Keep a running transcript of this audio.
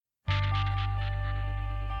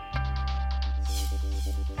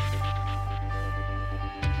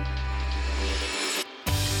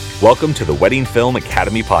Welcome to the Wedding Film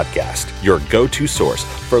Academy podcast, your go-to source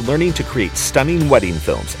for learning to create stunning wedding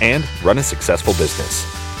films and run a successful business.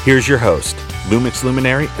 Here's your host, Lumix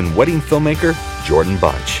luminary and wedding filmmaker, Jordan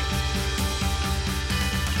Bunch.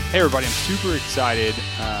 Hey everybody, I'm super excited.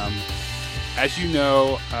 As you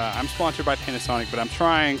know, I'm sponsored by Panasonic, but I'm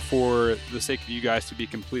trying for the sake of you guys to be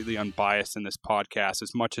completely unbiased in this podcast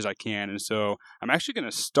as much as I can. And so I'm actually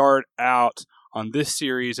going to start out on this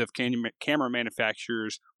series of camera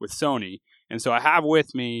manufacturers with Sony. And so I have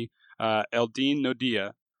with me Eldin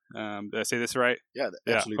Nodia. Did I say this right? Yeah,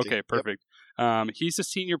 absolutely. Okay, perfect. Yep. He's the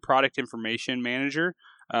Senior Product Information Manager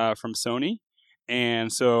from Sony. And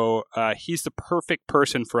so he's the perfect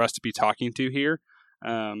person for us to be talking to here.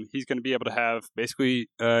 He's going to be able to have basically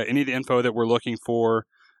any of the info that we're looking for.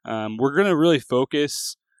 We're going to really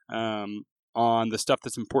focus on the stuff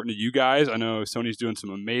that's important to you guys. I know Sony's doing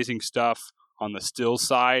some amazing stuff on the still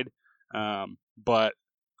side, but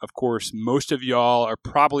of course, most of y'all are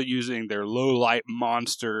probably using their low light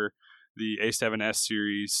monster, the A7S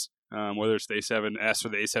series, whether it's the A7S or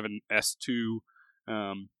the A7S2.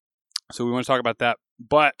 So we want to talk about that.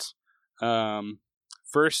 But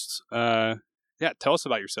first, tell us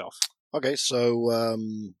about yourself. Okay, so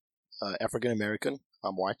African American.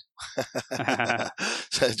 I'm white.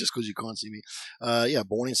 So just because you can't see me.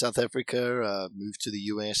 Born in South Africa, moved to the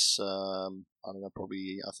US. I don't know,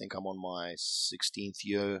 I think I'm on my 16th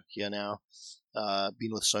year here now.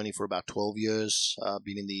 Been with Sony for about 12 years.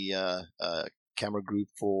 Been in the camera group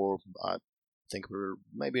for, I think,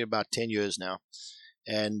 maybe about 10 years now.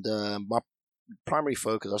 And my primary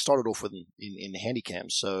focus, I started off with in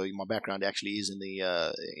handycams, so my background actually is in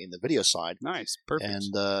the video side. Nice, perfect. And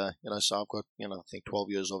so I've got I think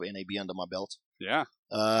 12 years of NAB under my belt. Yeah,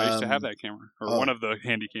 I used to have that camera, or one of the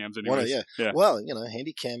handycams, anyways. Yeah. Well,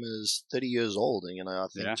 handycam is 30 years old, and I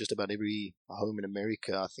think just about every home in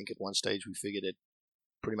America, I think at one stage we figured it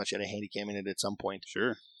pretty much had a handycam in it at some point.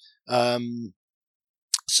 Sure.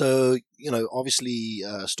 So obviously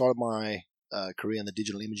started my career in the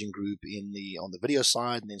digital imaging group on the video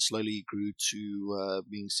side, and then slowly grew to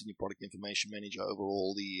being senior product information manager over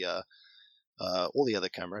all the other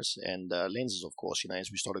cameras and lenses, of course.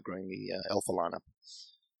 As we started growing the Alpha lineup.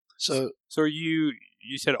 So are you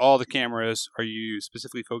said all the cameras. Are you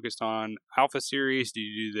specifically focused on Alpha series? Do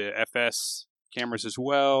you do the FS cameras as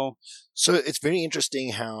well? So it's very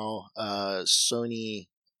interesting how Sony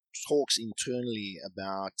talks internally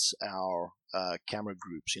about our camera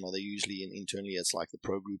groups. They usually internally it's like the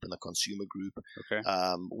pro group and the consumer group, okay.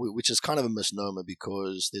 Which is kind of a misnomer,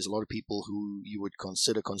 because there's a lot of people who you would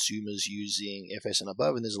consider consumers using FS and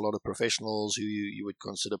above, and there's a lot of professionals who you would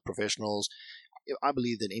consider professionals. I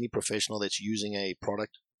believe that any professional that's using a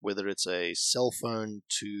product, whether it's a cell phone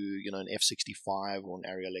to an F65 or an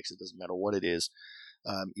Arri Alexa, it doesn't matter what it is.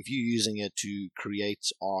 If you're using it to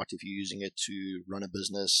create art, if you're using it to run a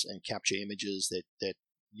business and capture images that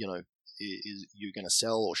you're going to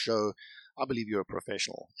sell or show, I believe you're a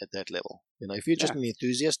professional at that level. If you're just an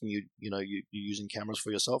enthusiast and you're using cameras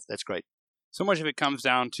for yourself, that's great. So much of it comes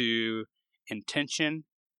down to intention,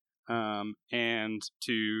 and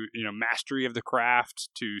to mastery of the craft,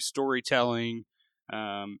 to storytelling,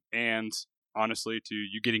 and honestly to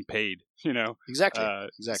you getting paid. Exactly.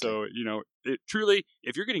 So it truly,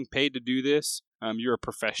 if you're getting paid to do this, you're a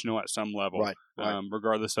professional at some level, right.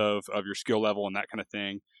 Regardless of your skill level and that kind of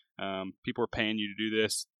thing. People are paying you to do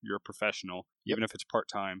this. You're a professional, even if it's part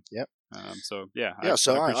time. Yep. So I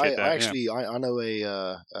appreciate that. I actually I know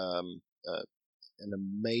an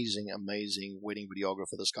amazing wedding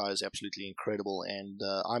videographer. This guy is absolutely incredible, and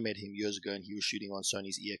I met him years ago, and he was shooting on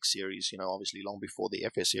Sony's EX series. Obviously long before the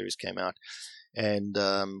FS series came out, and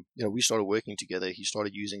we started working together. He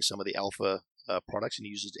started using some of the Alpha products, and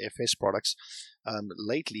he uses FS products.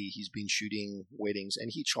 Lately, he's been shooting weddings,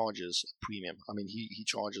 and he charges a premium. I mean, he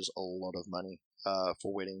charges a lot of money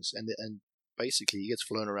for weddings, and basically he gets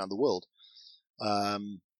flown around the world.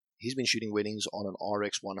 He's been shooting weddings on an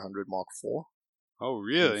RX 100 Mark IV. Oh,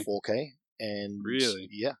 really? 4K, and really,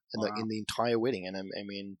 in the entire wedding. And I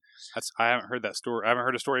mean, I haven't heard that story. I haven't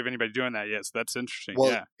heard a story of anybody doing that yet. So that's interesting.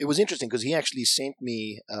 Well, it was interesting because he actually sent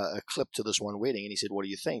me a clip to this one wedding, and he said, "What do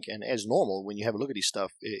you think?" And as normal, when you have a look at his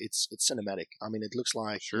stuff, it's cinematic. I mean, it looks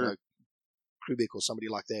like Kubik or somebody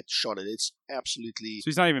like that shot it. It's absolutely.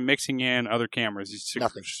 So he's not even mixing in other cameras. He's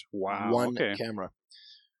nothing. Wow. One camera.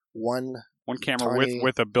 One camera tiny,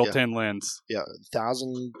 with a built-in lens. Yeah,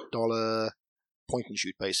 $1,000 point and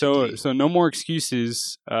shoot, basically. So no more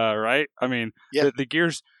excuses, right? I mean, the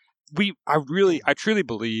gears. I truly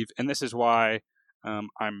believe, and this is why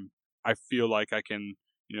I feel like I can,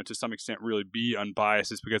 to some extent, really be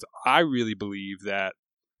unbiased, is because I really believe that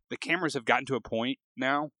the cameras have gotten to a point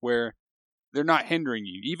now where they're not hindering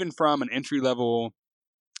you, even from an entry level,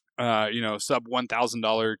 sub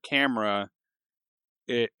 $1,000 camera.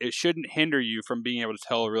 It shouldn't hinder you from being able to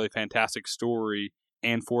tell a really fantastic story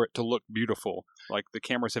and for it to look beautiful. Like the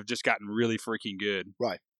cameras have just gotten really freaking good.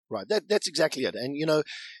 Right. That's exactly it. And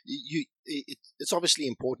it's obviously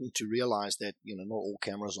important to realize that not all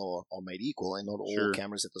cameras are made equal, and not all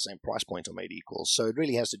cameras at the same price point are made equal. So it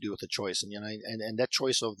really has to do with the choice, and that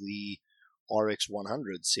choice of the RX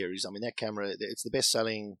 100 series. I mean, that camera, it's the best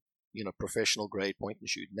selling professional grade point and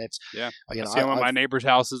shoot. And that's I see them at my neighbors'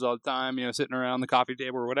 houses all the time. Sitting around the coffee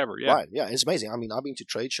table or whatever. Yeah, right. Yeah, it's amazing. I mean, I've been to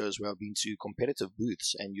trade shows where I've been to competitive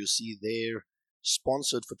booths, and you see their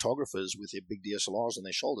sponsored photographers with their big DSLRs on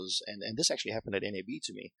their shoulders, and this actually happened at NAB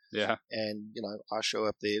to me. Yeah. And I show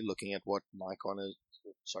up there looking at what Nikon is.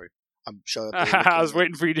 Sorry, I'm showing up there. I was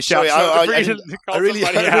waiting for you to shout. I really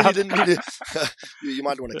didn't mean to. You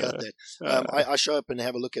might want to cut that. I show up and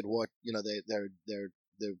have a look at what they're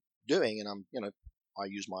doing, and I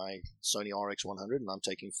use my Sony RX 100, and I'm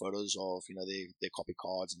taking photos of their copy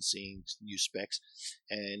cards and seeing new specs,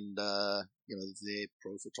 and their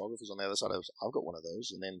pro photographers on the other side. I've got one of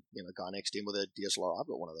those, and then a guy next to him with a DSLR. I've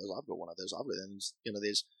got one of those. I've got one of those.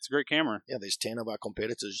 There's it's a great camera. Yeah, there's 10 of our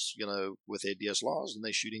competitors, with their DSLRs, and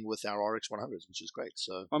they're shooting with our RX 100s, which is great.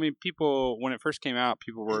 So I mean, people when it first came out,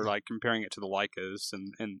 people were like comparing it to the Leicas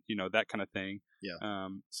and that kind of thing. Yeah.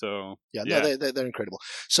 No, they're incredible.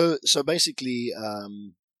 So basically,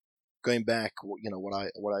 going back, what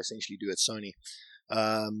I essentially do at Sony,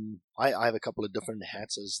 I have a couple of different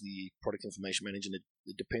hats as the product information manager, and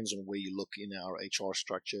it depends on where you look in our HR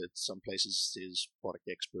structure. Some places there's product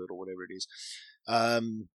expert or whatever it is.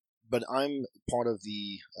 But I'm part of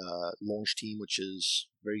the launch team, which is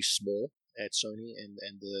very small at Sony, and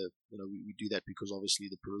we do that because obviously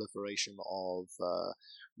the proliferation of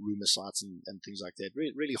rumor sites and things like that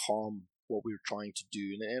really harm what we're trying to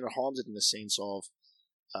do, and it harms it in the sense of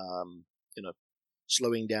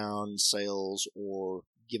slowing down sales or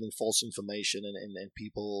giving false information, and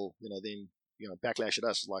people then backlash at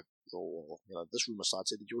us like, this rumor site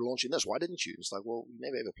said that you were launching this, why didn't you? It's like, well, we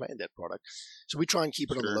never ever planned that product. So we try and keep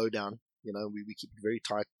it on the lowdown. We keep it very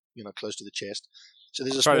tight, close to the chest. So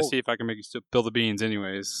there's try to see if I can make you spill the beans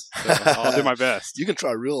anyways. So I'll do my best. You can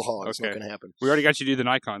try real hard. Okay. It's not going to happen. We already got you to do the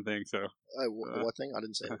Nikon thing, so. What thing? I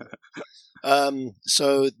didn't say that.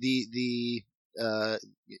 So the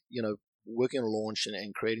working on launch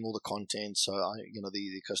and creating all the content. So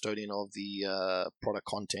the custodian of the product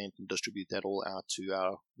content, and distribute that all out to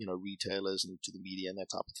our retailers and to the media and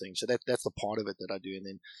that type of thing. So that's the part of it that I do, and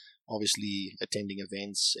then obviously attending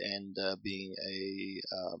events and being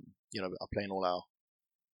I plan all our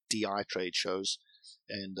DI trade shows,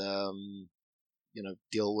 and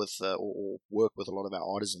deal with or work with a lot of our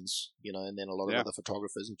artisans, and then a lot of other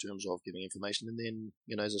photographers in terms of giving information, and then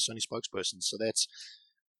as a Sony spokesperson. So that's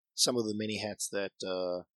some of the many hats that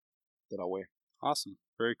I wear. Awesome,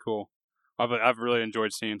 very cool. I've really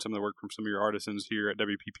enjoyed seeing some of the work from some of your artisans here at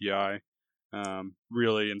WPPI.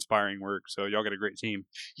 Really inspiring work. So y'all got a great team.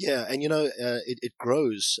 Yeah, and it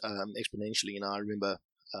grows exponentially. I remember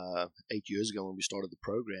 8 years ago when we started the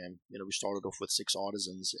program, we started off with 6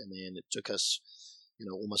 artisans, and then it took us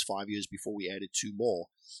almost 5 years before we added 2 more,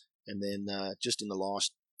 and then just in the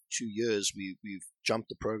last 2 years we've jumped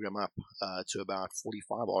the program up to about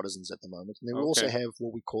 45 artisans at the moment. And then we also have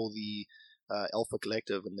what we call the Alpha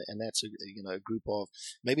Collective, and that's a group of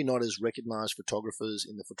maybe not as recognized photographers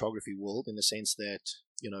in the photography world, in the sense that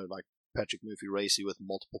like Patrick Murphy-Racy with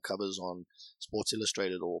multiple covers on Sports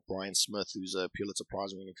Illustrated, or Brian Smith, who's a Pulitzer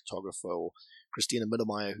Prize-winning photographer, or Christina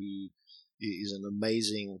Mittermeier, who is an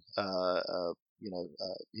amazing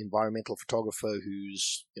environmental photographer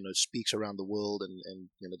who's speaks around the world and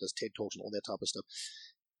does TED Talks and all that type of stuff.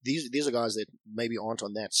 These are guys that maybe aren't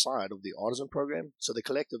on that side of the artisan program. So the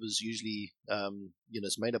collective is usually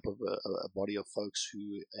it's made up of a body of folks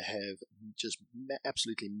who have just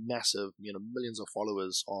absolutely massive millions of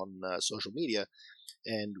followers on social media,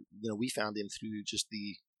 and we found them through just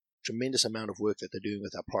the tremendous amount of work that they're doing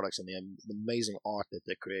with our products and the amazing art that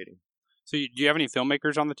they're creating. So do you have any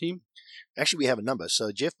filmmakers on the team? Actually, we have a number.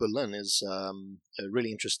 So Jeff Berlin is a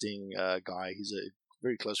really interesting guy. He's a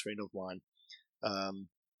very close friend of mine.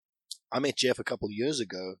 I met Jeff a couple of years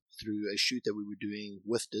ago through a shoot that we were doing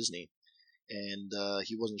with Disney, and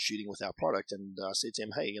he wasn't shooting with our product. And I said to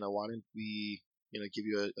him, "Hey, why don't we, give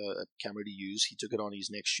you a camera to use?" He took it on his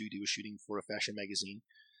next shoot. He was shooting for a fashion magazine,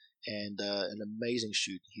 and an amazing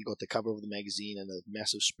shoot. He got the cover of the magazine and a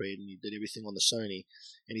massive spread, and he did everything on the Sony.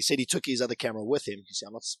 And he said he took his other camera with him. He said,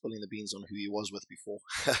 "I'm not spilling the beans on who he was with before."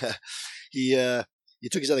 he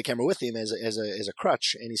took his other camera with him as a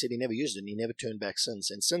crutch, and he said he never used it, and he never turned back since.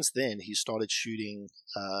 And since then, he started shooting.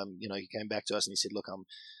 He came back to us and he said, "Look,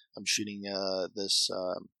 I'm shooting this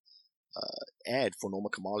ad for Norma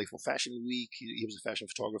Kamali for Fashion Week. He was a fashion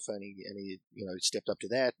photographer, and he stepped up to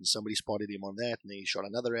that, and somebody spotted him on that, and then he shot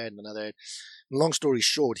another ad and another ad. Long story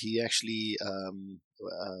short, he actually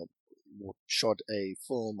shot a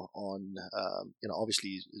film on,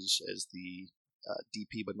 obviously as the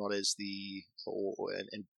DP, but not as the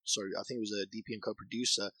sorry, I think it was a DP and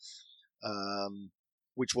co-producer,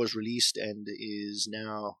 which was released and is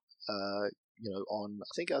now on,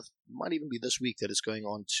 I think it might even be this week that it's going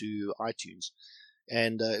on to iTunes,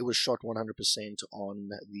 and it was shot 100% on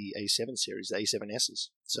the A7 series, the A7Ss.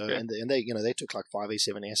 So Okay. and they took like 5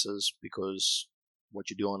 A7Ss, because what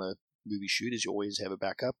you do on a movie shoot is you always have a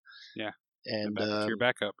backup. Yeah. And your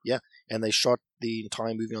backup. and they shot the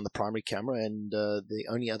entire movie on the primary camera, and the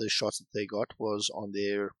only other shots that they got was on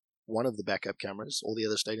one of the backup cameras. All the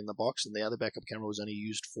others stayed in the box, and the other backup camera was only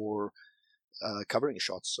used for covering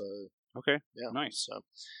shots. So Okay. yeah, Nice. So,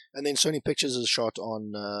 and then Sony Pictures has shot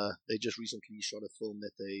on. They just recently shot a film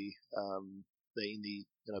that they in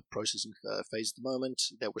the processing phase at the moment,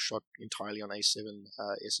 that was shot entirely on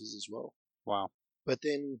A7Ss as well. Wow. But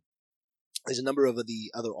then there's a number of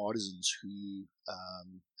the other artisans who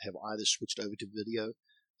have either switched over to video.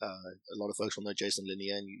 A lot of folks will know Jason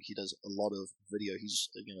Lanier, and he does a lot of video. He's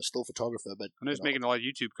still a photographer, but I know he's making a lot of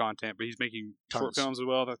YouTube content, but he's making short films as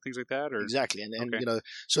well, things like that. Or exactly, and Okay.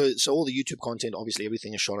 so all the YouTube content, obviously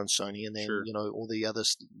everything is shot on Sony, and then Sure. all the other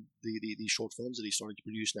the short films that he's starting to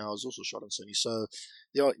produce now is also shot on Sony. So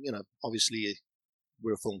they are, obviously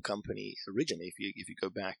we're a film company originally. If you go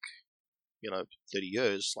back 30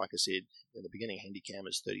 years, like I said in the beginning, Handycam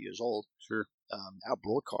is 30 years old. Sure. Our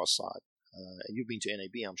broadcast side, and you've been to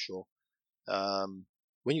NAB, I'm sure.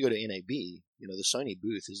 When you go to NAB, the Sony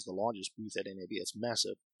booth is the largest booth at NAB. It's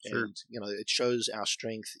massive. Sure. And, it shows our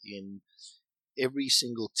strength in every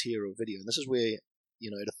single tier of video. And this is where,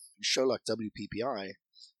 at a show like WPPI,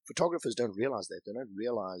 photographers don't realize that. They don't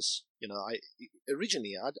realize,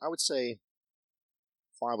 originally, I would say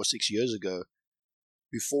 5 or 6 years ago,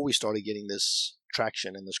 before we started getting this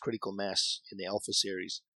traction and this critical mass in the Alpha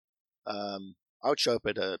series, I would show up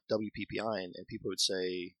at a WPPI and people would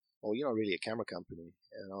say, "Oh, you're not really a camera company."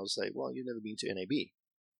 And I would say, "Well, you've never been to NAB.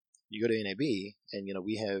 You go to NAB, and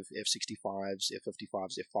we have F65s,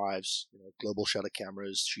 F55s, F5s, global shutter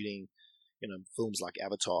cameras shooting, films like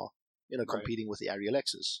Avatar, competing with the Ariel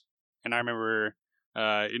X's." And I remember,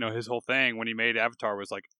 his whole thing when he made Avatar was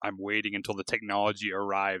like, I'm waiting until the technology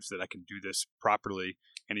arrives that I can do this properly,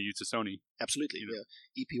 and he used a Sony. Absolutely, yeah.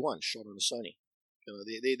 EP1 shot on a Sony.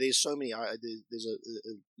 There's so many. There's a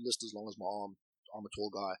list as long as my arm. I'm a tall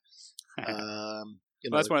guy. Well,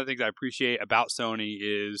 that's one of the things I appreciate about Sony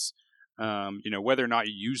is, whether or not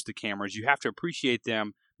you use the cameras, you have to appreciate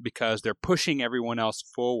them because they're pushing everyone else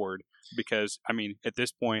forward. Because, at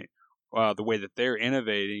this point, the way that they're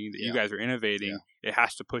innovating, that you guys are innovating, it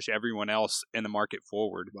has to push everyone else in the market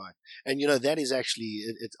forward. Right. And, that is actually,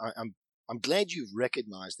 I'm glad you've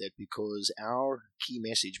recognized that, because our key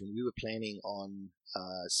message when we were planning on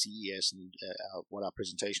CES and what our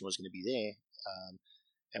presentation was going to be there,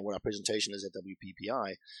 and what our presentation is at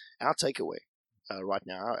WPPI, our takeaway right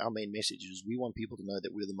now, our main message is we want people to know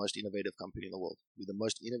that we're the most innovative company in the world. We're the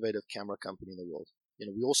most innovative camera company in the world.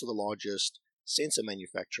 We're also the largest sensor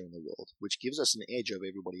manufacturer in the world, which gives us an edge over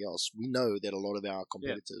everybody else. We know that a lot of our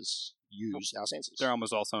competitors use our sensors. They're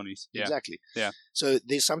almost all Sonys. Yeah. Exactly. Yeah. So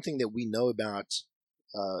there's something that we know about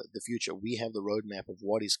the future. We have the roadmap of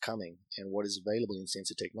what is coming and what is available in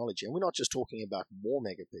sensor technology. And we're not just talking about more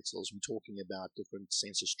megapixels. We're talking about different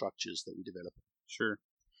sensor structures that we develop. Sure.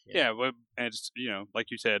 Yeah, well, and it's, like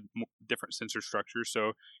you said, different sensor structures.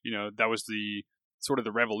 So, that was the sort of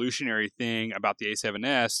the revolutionary thing about the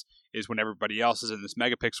A7S is when everybody else is in this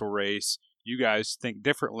megapixel race, you guys think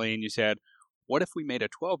differently, and you said, what if we made a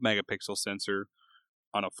 12 megapixel sensor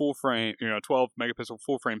on a full frame, 12 megapixel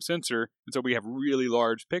full frame sensor, and so we have really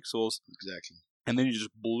large pixels. Exactly. And then you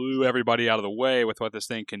just blew everybody out of the way with what this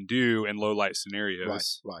thing can do in low light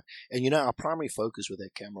scenarios. Right. And our primary focus with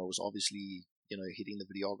that camera was obviously hitting the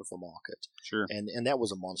videographer market. Sure. And that was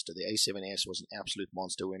a monster. The A7S was an absolute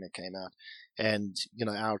monster when it came out. And,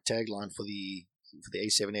 our tagline for the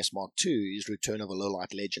A7S Mark II is Return of a Low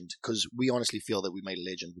Light Legend, because we honestly feel that we made a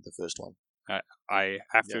legend with the first one. I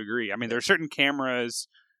have to agree. There are certain cameras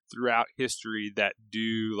throughout history that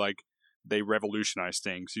do, they revolutionize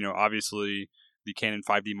things. Obviously the Canon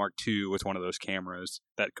 5D Mark II was one of those cameras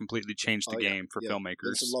that completely changed the game for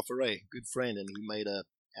filmmakers. Vincent Laforet, good friend, and he made a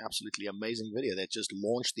absolutely amazing video that just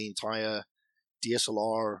launched the entire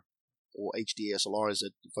DSLR or HDSLR, as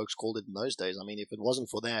it folks called it in those days. I mean, if it wasn't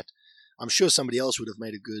for that, I'm sure somebody else would have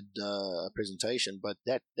made a good presentation, but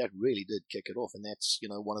that really did kick it off, and that's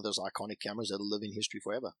one of those iconic cameras that'll live in history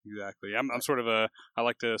forever. Exactly. I'm sort of I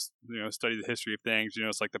like to study the history of things.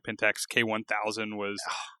 It's like the Pentax K1000 was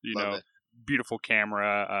beautiful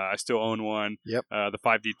camera. I still own one. Yep. The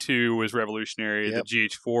 5D2 was revolutionary. Yep. The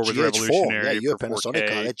GH4 was revolutionary. Yeah, you're a for Panasonic 4K.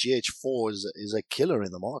 guy. That GH4 is a killer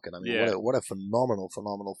in the market. I mean, what a phenomenal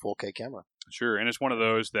 4K camera. Sure, and it's one of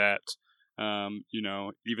those that,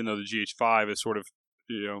 even though the GH5 is sort of,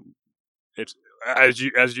 it's as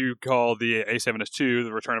you call the A7S II,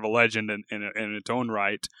 the return of a legend in its own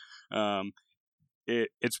right.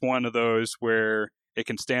 It's one of those where it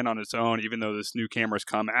can stand on its own, even though this new camera's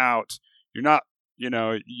come out. You're not,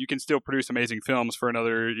 you can still produce amazing films for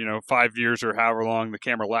another, 5 years or however long the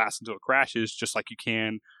camera lasts until it crashes, just like you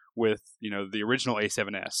can with, the original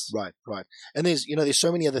A7S. Right. And there's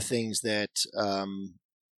so many other things that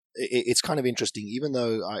it's kind of interesting. Even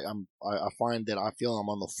though I find that I feel I'm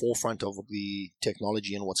on the forefront of the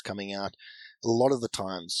technology and what's coming out, a lot of the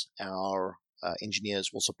times our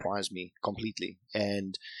engineers will surprise me completely,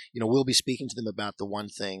 and we'll be speaking to them about the one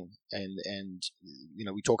thing, and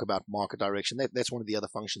we talk about market direction. That's one of the other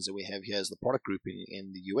functions that we have here as the product group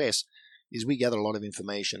in the US, is we gather a lot of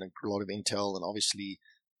information and a lot of intel, and obviously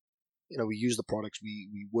we use the products.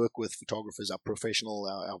 We work with photographers, our professional,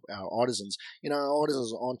 our artisans. Our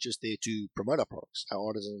artisans aren't just there to promote our products. Our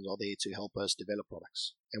artisans are there to help us develop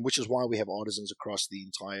products, and which is why we have artisans across the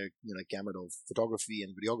entire gamut of photography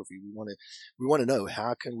and videography. We want to know,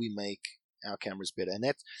 how can we make our cameras better, and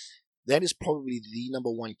that is probably the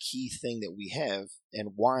number one key thing that we have,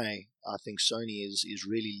 and why I think Sony is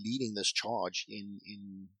really leading this charge in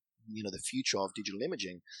the future of digital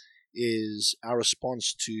imaging, is our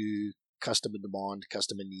response to customer demand,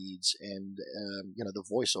 customer needs, and the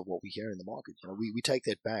voice of what we hear in the market. We take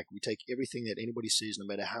that back. We take everything that anybody says, no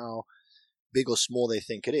matter how big or small they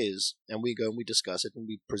think it is, and we go and we discuss it, and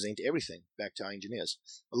we present everything back to our engineers.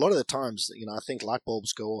 A lot of the times, I think light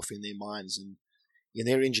bulbs go off in their minds, and in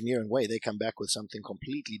their engineering way, they come back with something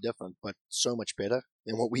completely different, but so much better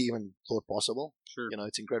than what we even thought possible. Sure.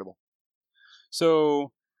 It's incredible.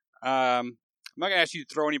 So, I'm not going to ask you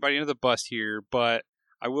to throw anybody under the bus here, but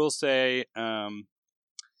I will say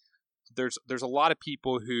there's a lot of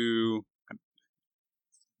people who,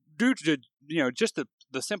 due to just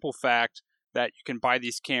the simple fact that you can buy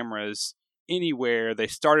these cameras anywhere. They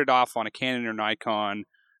started off on a Canon or Nikon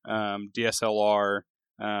DSLR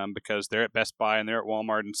because they're at Best Buy and they're at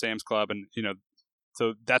Walmart and Sam's Club, and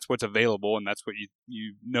so that's what's available and that's what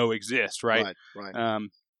you exists, right? Right.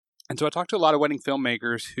 And so I talked to a lot of wedding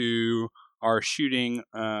filmmakers who are shooting,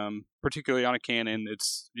 particularly on a Canon.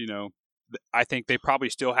 It's, I think they probably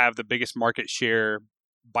still have the biggest market share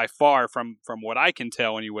by far from what I can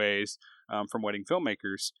tell anyways, from wedding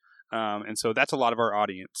filmmakers. And so that's a lot of our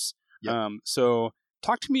audience. Yep. So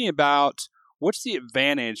talk to me about what's the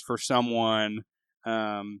advantage for someone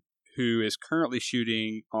who is currently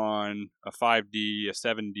shooting on a 5D, a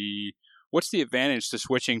 7D. What's the advantage to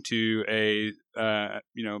switching to a,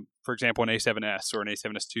 for example, an A7S or an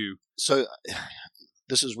A7S II? So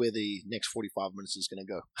this is where the next 45 minutes is going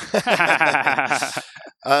to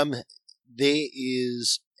go. There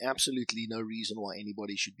is absolutely no reason why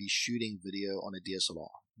anybody should be shooting video on a DSLR,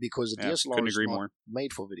 because a DSLR is not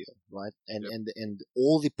made for video, right? And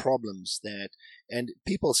all the problems and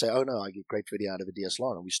people say, oh no, I get great video out of a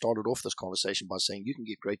DSLR. And we started off this conversation by saying you can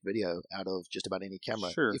get great video out of just about any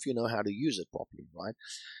camera if you know how to use it properly, right?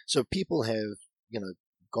 So people have,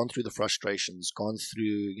 gone through the frustrations, gone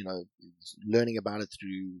through, learning about it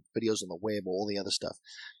through videos on the web or all the other stuff.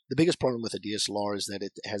 The biggest problem with a DSLR is that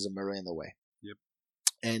it has a mirror in the way. Yep.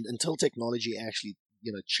 And until technology actually,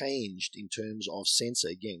 changed in terms of sensor,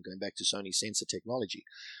 again, going back to Sony sensor technology,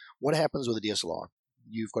 what happens with a DSLR?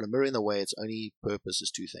 You've got a mirror in the way. Its only purpose is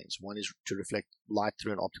two things. One is to reflect light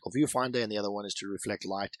through an optical viewfinder, and the other one is to reflect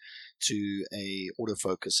light to a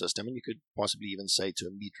autofocus system, and you could possibly even say to a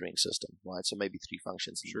metering system, right? So maybe three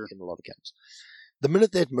functions in a lot of cameras. The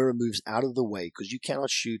minute that mirror moves out of the way, because you cannot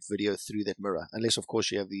shoot video through that mirror, unless, of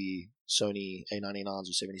course, you have the Sony A99s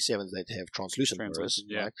or 77s that have translucent mirrors,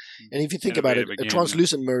 right? And if you think about it, a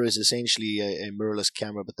translucent mirror is essentially a mirrorless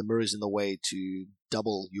camera, but the mirror is in the way to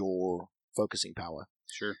double your focusing power.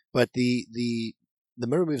 Sure. But the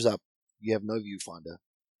mirror moves up, you have no viewfinder,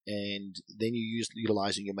 and then you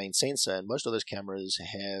utilizing your main sensor, and most of those cameras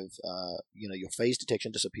have, your phase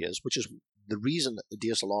detection disappears, which is the reason the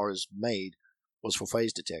DSLR is made was for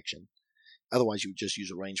phase detection. Otherwise, you would just use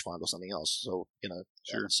a rangefinder or something else. So,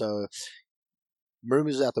 Sure. So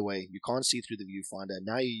Mirrors out the way. You can't see through the viewfinder.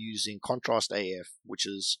 Now you're using contrast AF, which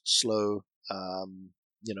is slow, and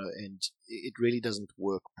it really doesn't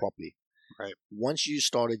work properly. Right. Once you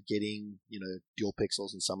started getting, dual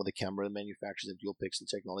pixels, and some of the camera manufacturers have dual pixel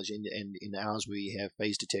technology, and in ours we have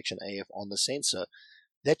phase detection AF on the sensor,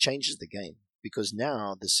 that changes the game, because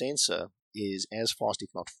now the sensor is as fast, if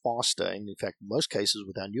not faster, and in fact, most cases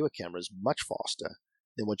with our newer cameras, much faster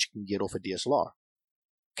than what you can get off a DSLR.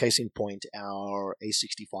 Case in point, our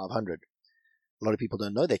A6500. A lot of people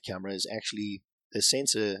don't know that camera is actually, the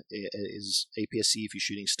sensor is APS-C if you're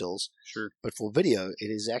shooting stills. Sure. But for video, it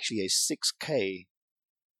is actually a 6K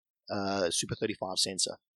Super 35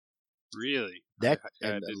 sensor. Really? That, I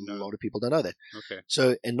and didn't a know. lot of people don't know that. Okay.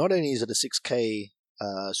 So, and not only is it a 6K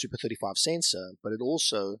Super 35 sensor, but it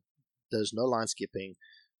also does no line skipping,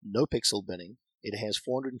 no pixel binning. It has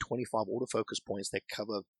 425 autofocus points that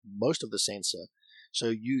cover most of the sensor.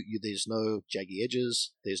 So there's no jaggy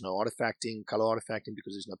edges, there's no artifacting, color artifacting,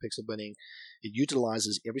 because there's no pixel binning. It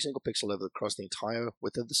utilizes every single pixel across the entire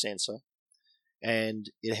width of the sensor, and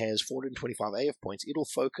it has 425 AF points. It'll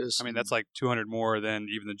focus. I mean, that's like 200 more than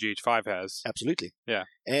even the GH5 has. Absolutely. Yeah.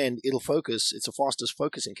 And it'll focus. It's the fastest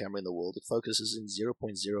focusing camera in the world. It focuses in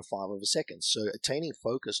 0.05 of a second. So attaining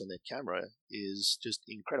focus on that camera is just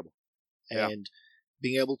incredible. Yeah. And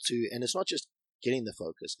being able to, and it's not just getting the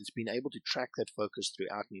focus, it's being able to track that focus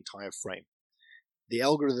throughout an entire frame. The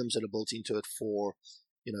algorithms that are built into it for,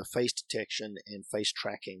 face detection and face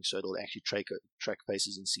tracking, so it'll actually track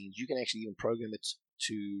faces and scenes. You can actually even program it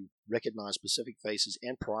to recognize specific faces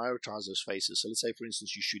and prioritize those faces. So let's say, for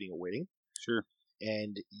instance, you're shooting a wedding. Sure.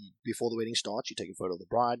 And before the wedding starts, you take a photo of the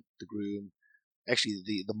bride, the groom. Actually,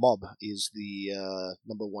 the mob is the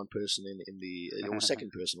number one person in the, or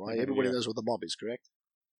second person, right? Everybody knows what the mob is, correct?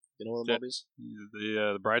 You know what the mob is?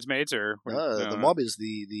 The bridesmaids, or no, the mob is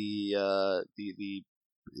the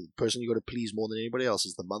person you got to please more than anybody else,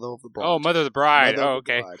 is the mother of the bride. Oh, mother of the bride. Mother oh, of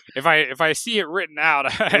the okay. bride. If I see it written out,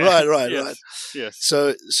 right. Yes.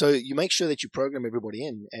 So you make sure that you program everybody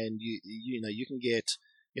in, and you can get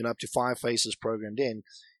up to 5 faces programmed in.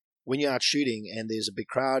 When you're out shooting and there's a big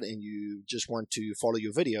crowd and you just want to follow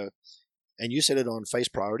your video, and you set it on face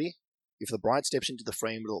priority, if the bride steps into the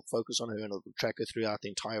frame, it'll focus on her and it'll track her throughout the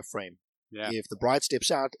entire frame. Yeah. If the bride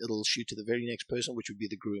steps out, it'll shoot to the very next person, which would be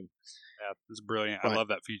the groom. Yeah, it's brilliant. Right. I love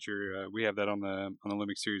that feature. We have that on the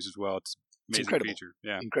Lumix series as well. It's amazing incredible. feature.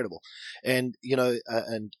 Yeah, incredible. And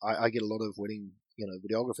and I get a lot of wedding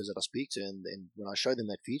videographers that I speak to, and when I show them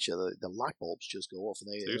that feature, the light bulbs just go off,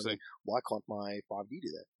 and they're like, why can't my 5D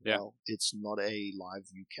do that? Yeah. Well, it's not a live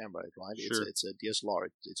view camera, right? Sure. It's a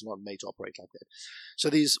DSLR. It's not made to operate like that.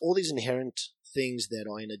 So there's all these inherent things that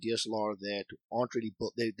are in a DSLR that aren't really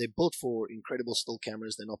built. They're built for incredible still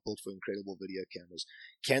cameras. They're not built for incredible video cameras.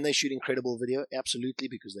 Can they shoot incredible video? Absolutely,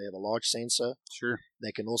 because they have a large sensor. Sure.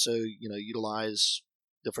 They can also utilize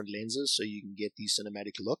different lenses, so you can get these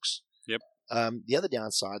cinematic looks. Yep. The other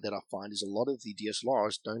downside that I find is a lot of the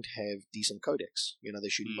DSLRs don't have decent codecs. They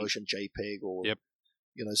shoot motion JPEG or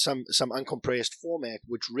some uncompressed format,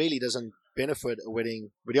 which really doesn't benefit a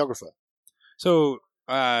wedding videographer. So,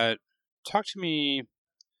 talk to me.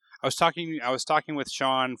 I was talking with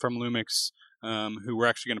Sean from Lumix, who we're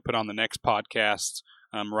actually going to put on the next podcast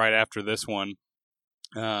right after this one,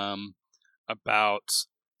 about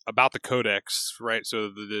the codecs, right? So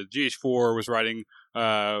the GH4 was writing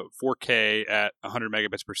 4K at 100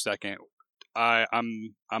 megabits per second.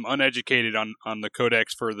 I'm uneducated on the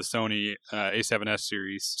codecs for the Sony A7S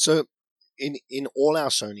series. So in all our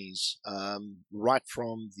Sonys, right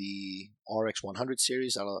from the RX100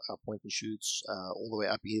 series, our point and shoots, all the way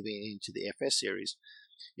up even into the FS series,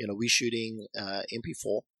 we're shooting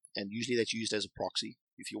MP4, and usually that's used as a proxy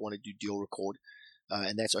if you want to do dual record.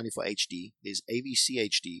 And that's only for HD. There's AVC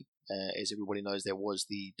HD. As everybody knows, there was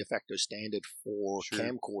the de facto standard for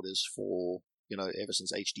camcorders for, ever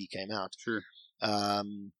since HD came out. Sure.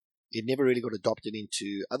 It never really got adopted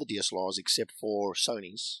into other DSLRs except for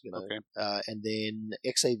Sony's, Okay. And then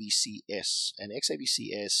XAVC-S. And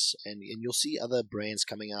XAVC-S, and you'll see other brands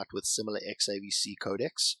coming out with similar XAVC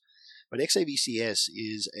codecs. But XAVC-S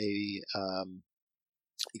is a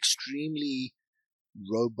extremely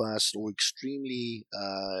robust, or extremely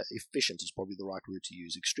efficient is probably the right word to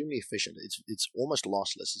use. Extremely efficient. It's almost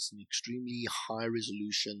lossless. It's an extremely high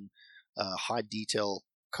resolution, high detail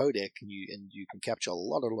codec, and you can capture a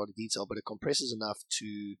lot of detail, but it compresses enough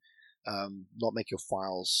to not make your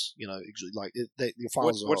files, your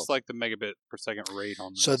files. What's like the megabit per second rate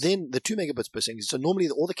on this? So then the 2 megabits per second. So normally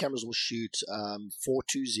all the cameras will shoot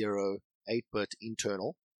 420 8-bit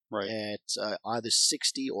internal, right, at either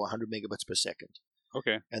 60 or 100 megabits per second.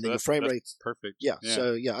 Okay. And then your frame rate, perfect. Yeah,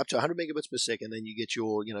 so up to 100 megabits per second. Then you get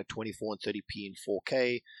your 24 and 30p in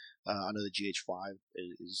 4K. I know the GH5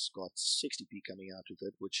 is got 60p coming out with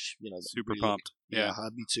it, which super pumped. Yeah,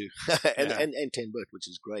 me too. and 10-bit, which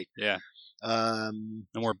is great. Yeah. No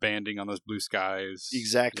more banding on those blue skies.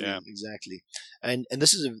 Exactly. And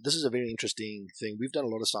this is a very interesting thing. We've done a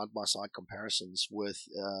lot of side by side comparisons with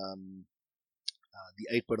the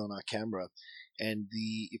 8-bit on our camera, and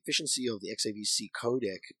the efficiency of the XAVC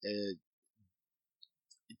codec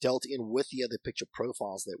dealt in with the other picture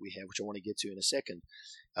profiles that we have, which I want to get to in a second,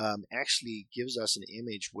 actually gives us an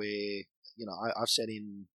image where I've sat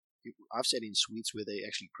in suites where they're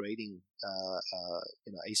actually grading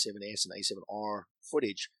A7S and A7R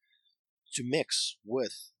footage to mix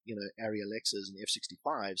with Arri Alexas and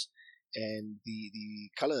F65s, and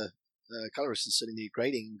the colorist is sitting there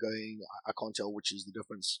grading, going, I can't tell which is the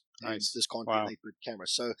difference. Nice. This can't be an 8-bit camera.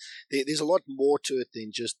 So there's a lot more to it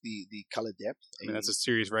than just the color depth. I mean, that's a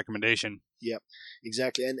serious recommendation. Yeah,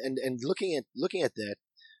 exactly. And looking at that,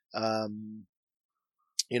 when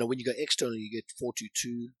you go external, you get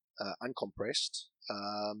 422 uncompressed.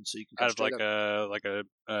 So you can out of like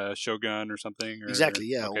a Shogun or something. Exactly,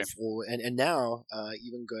 yeah. Okay. And now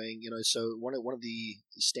even going, so one of the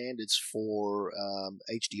standards for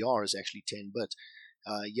HDR is actually 10-bit.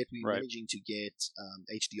 Yet we're managing to get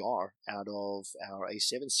HDR out of our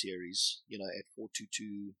A7 series, at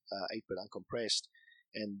 422 8-bit uncompressed,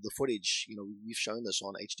 and the footage, we've shown this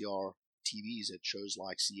on HDR TVs at shows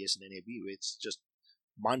like CS and NAB, where it's just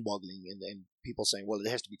mind-boggling, and people saying, well, it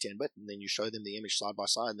has to be 10-bit, and then you show them the image side by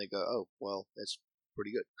side and they go, oh, well, that's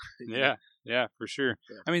pretty good. Yeah, for sure.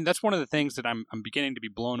 I mean, that's one of the things that I'm beginning to be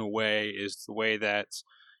blown away, is the way that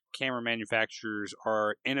camera manufacturers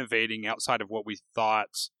are innovating outside of what we thought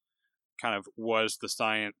kind of was the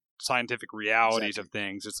scientific realities of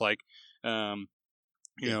things. It's like I've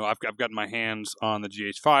gotten my hands on the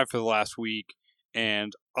GH5 for the last week,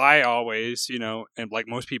 and I always, and like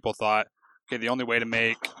most people thought, okay, the only way to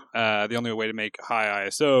make high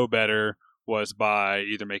ISO better was by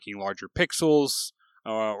either making larger pixels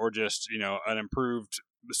or just an improved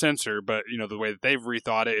sensor. But the way that they've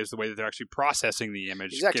rethought it is the way that they're actually processing the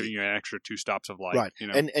image, giving you an extra 2 stops of light. Right,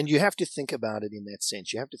 and you have to think about it in that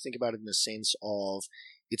sense. You have to think about it in the sense of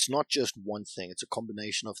it's not just one thing; it's a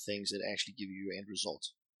combination of things that actually give you your end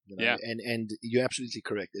result. And you're absolutely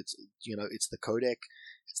correct. It's it's the codec,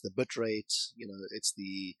 it's the bit rate, it's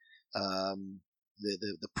the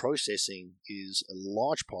processing is a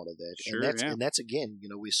large part of that. Sure, and that's again,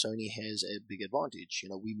 where Sony has a big advantage.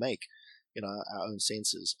 We make our own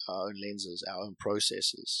sensors, our own lenses, our own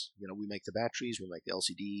processors. We make the batteries, we make the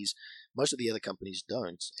LCDs. Most of the other companies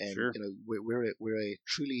don't. And we're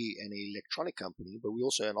truly an electronic company, but we're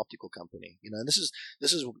also an optical company. And this is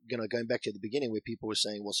going back to the beginning, where people were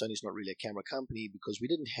saying, well, Sony's not really a camera company, because we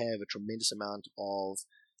didn't have a tremendous amount of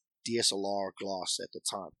DSLR glass at the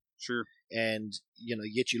time. Sure. And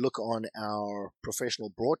yet you look on our professional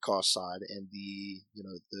broadcast side, and the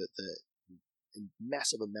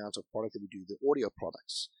massive amount of product that we do, the audio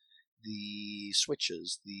products, the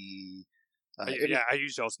switches, I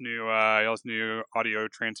use y'all's new audio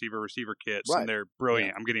transceiver receiver kits, and they're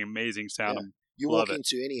brilliant. I'm getting amazing sound. Yeah. You walk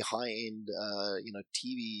into any high-end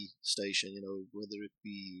TV station, whether it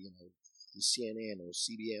be CNN or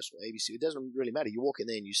CBS or ABC, it doesn't really matter. You walk in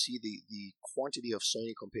there and you see the quantity of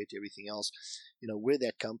Sony compared to everything else. We're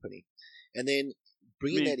that company. And then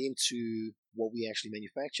bringing that into what we actually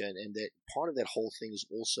manufacture, and that part of that whole thing is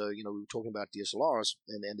also, we were talking about DSLRs,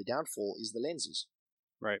 and the downfall is the lenses.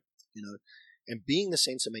 Right. And being the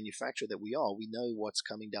sensor manufacturer that we are, we know what's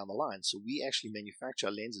coming down the line. So we actually manufacture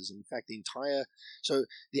our lenses. In fact, so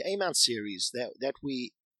the A-mount series that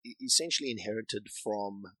we essentially inherited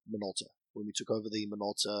from Minolta when we took over the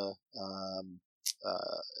Minolta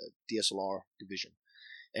DSLR division.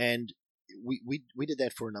 And we did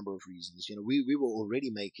that for a number of reasons. We were already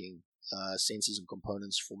making sensors and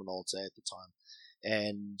components for Minolta at the time,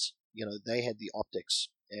 and they had the optics,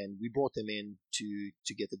 and we brought them in to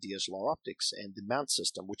get the DSLR optics and the mount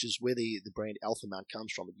system, which is where the brand Alpha Mount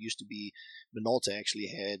comes from. It used to be Minolta actually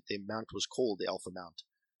had their mount was called the Alpha Mount.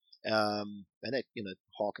 And that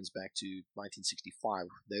harkens back to 1965.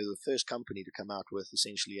 They were the first company to come out with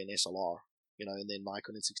essentially an SLR, and then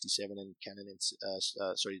Nikon in 67 and Canon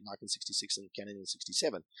Nikon 66 and Canon in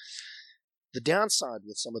 67. The downside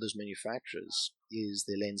with some of those manufacturers is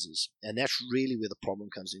their lenses, and that's really where the problem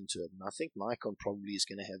comes into it. And I think Nikon probably is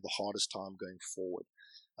going to have the hardest time going forward.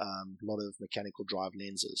 A lot of mechanical drive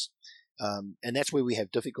lenses, and that's where we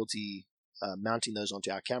have difficulty mounting those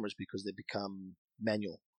onto our cameras, because they become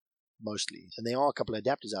manual. mostly, and there are a couple of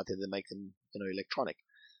adapters out there that make them, electronic.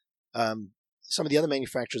 Some of the other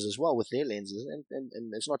manufacturers as well with their lenses,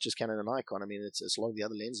 and it's not just Canon and Nikon. I mean, it's a lot of the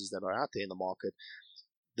other lenses that are out there in the market.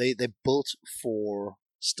 They're built for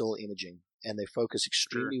still imaging, and they focus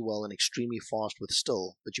extremely well and extremely fast with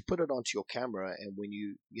still. But you put it onto your camera, and when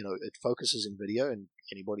it focuses in video, and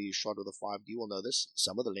anybody who's shot with a 5D will know this.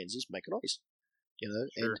 Some of the lenses make a noise,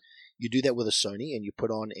 and you do that with a Sony, and you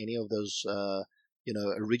put on any of those,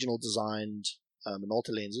 original designed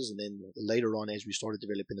Minolta lenses, and then later on, as we started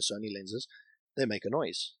developing the Sony lenses, they make a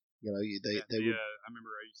noise. I remember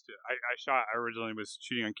I originally was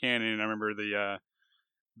shooting on Canon, and I remember the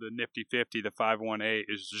Nifty 50, the 518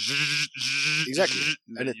 is exactly.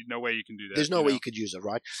 And no way you can do that. There's no way you could use it,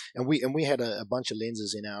 right? And we had a bunch of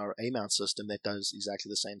lenses in our A-mount system that does exactly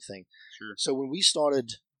the same thing. Sure. So when we started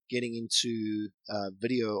getting into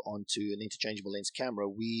video onto an interchangeable lens camera,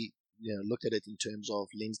 we looked at it in terms of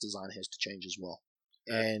lens design has to change as well.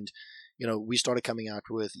 And we started coming out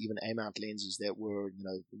with even A-mount lenses that were,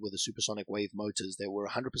 with the supersonic wave motors, that were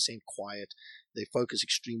 100% quiet. They focus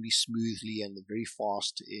extremely smoothly and very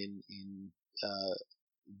fast in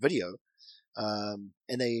video. And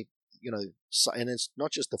they, and it's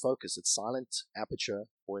not just the focus, it's silent aperture,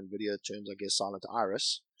 or in video terms, I guess, silent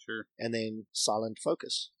iris. Sure. And then silent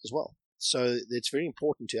focus as well. So it's very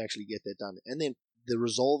important to actually get that done. And then the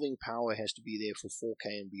resolving power has to be there for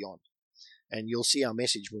 4K and beyond. And you'll see our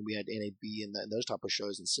message when we had NAB and those type of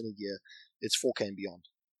shows in Cinegear, it's 4K and beyond.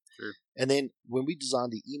 Sure. And then when we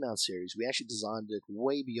designed the E-mount series, we actually designed it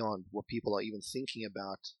way beyond what people are even thinking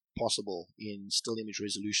about possible in still image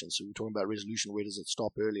resolution. So we're talking about resolution, where does it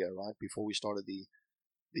stop earlier, right? Before we started the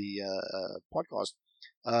podcast.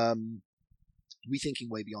 We're thinking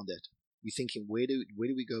way beyond that. We're thinking, where do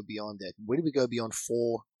we go beyond that? Where do we go beyond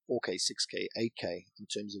 4K, 6K, 8K in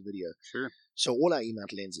terms of video? Sure. So all our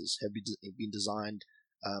E-mount lenses have been designed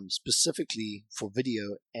specifically for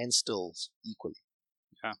video and stills equally.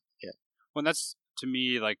 Yeah. Well, that's, to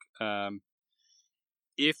me, like,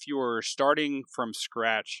 if you're starting from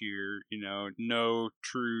scratch here, no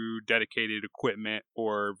true dedicated equipment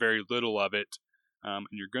or very little of it, and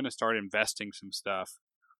you're going to start investing some stuff,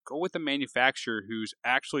 go with a manufacturer who's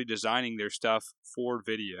actually designing their stuff for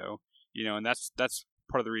video, and that's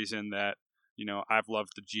part of the reason that, I've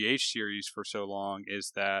loved the GH series for so long,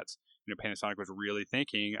 is that, Panasonic was really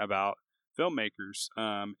thinking about filmmakers,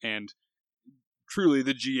 and truly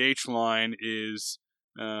the GH line is,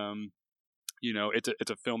 it's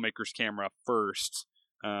a filmmaker's camera first.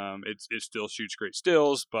 It still shoots great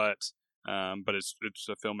stills, but it's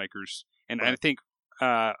a filmmaker's, and right.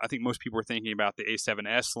 I think most people are thinking about the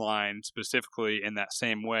A7S line specifically in that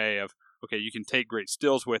same way of, okay, you can take great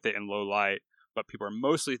stills with it in low light, but people are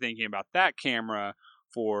mostly thinking about that camera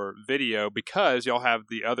for video because y'all have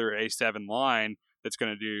the other A7 line that's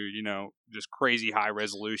going to do, just crazy high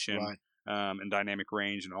resolution, right. And dynamic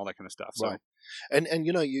range and all that kind of stuff. So. Right. And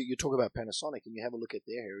you talk about Panasonic, and you have a look at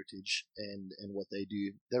their heritage and what they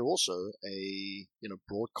do. They're also a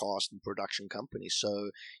broadcast and production company,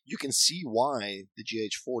 so you can see why the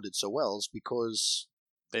GH4 did so well is because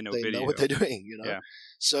they know what they're doing. Yeah.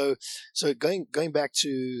 So going back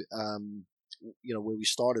to where we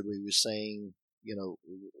started, we were saying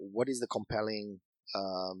what is the compelling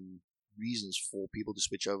reasons for people to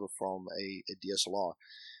switch over from a DSLR.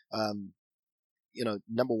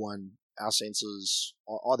 Number one, our sensors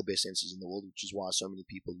are the best sensors in the world, which is why so many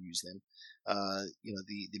people use them.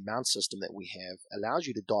 The mount system that we have allows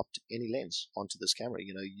you to adopt any lens onto this camera.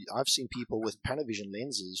 I've seen people with Panavision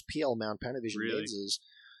lenses, PL mount Panavision lenses,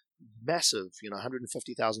 massive,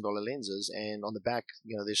 $150,000 lenses, and on the back,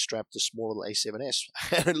 they're strapped a small little A7S,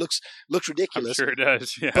 and it looks ridiculous. I'm sure it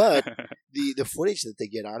does, yeah. But the footage that they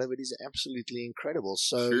get out of it is absolutely incredible.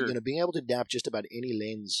 So, sure. Being able to adapt just about any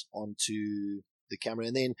lens onto the camera,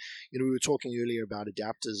 and then, we were talking earlier about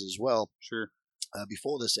adapters as well. Sure.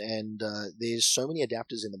 Before this, and there's so many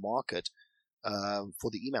adapters in the market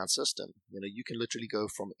for the E-mount system. You can literally go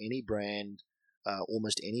from any brand.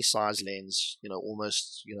 Almost any size lens,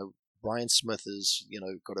 Brian Smith has,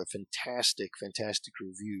 got a fantastic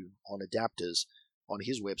review on adapters on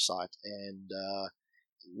his website. And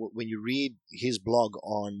when you read his blog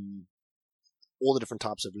on all the different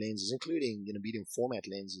types of lenses, including, medium format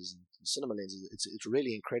lenses and cinema lenses, it's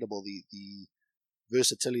really incredible, the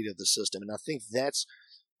versatility of the system. And I think that's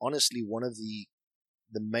honestly one of the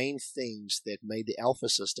main things that made the Alpha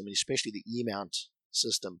system, and especially the E-mount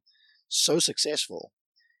system, so successful,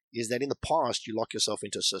 is that in the past, you lock yourself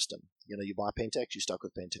into a system. You buy Pentax, you're stuck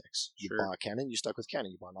with Pentax. You Sure. buy Canon, you're stuck with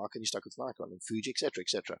Canon. You buy Nikon, you're stuck with Nikon, and Fuji, etc.,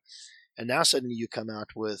 etc. And now suddenly you come out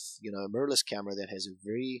with, a mirrorless camera that has a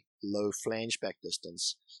very low flange back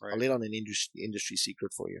distance. Right. I'll let on an industry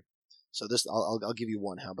secret for you. So this, I'll give you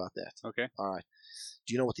one. How about that? Okay. All right.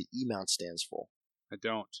 Do you know what the E-mount stands for? I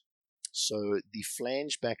don't. So the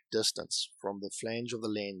flange back distance from the flange of the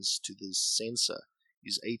lens to the sensor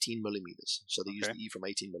is 18 millimeters. So they use the E from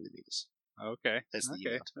 18 millimeters. Okay. That's the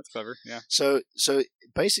okay. E-mount. That's clever. Yeah. So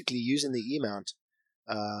basically, using the E-mount,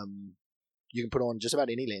 you can put on just about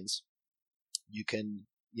any lens. You can,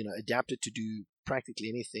 adapt it to do practically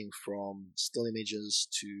anything from still images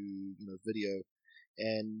to, video.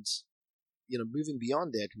 And, moving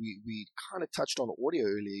beyond that, we kind of touched on audio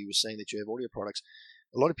earlier. You were saying that you have audio products.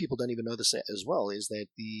 A lot of people don't even know this as well, is that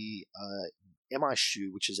the MI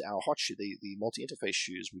shoe, which is our hot shoe, the multi-interface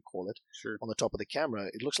shoe as we call it, Sure. on the top of the camera,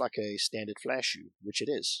 it looks like a standard flash shoe, which it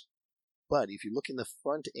is. But if you look in the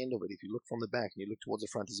front end of it, if you look from the back and you look towards the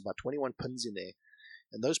front, there's about 21 pins in there.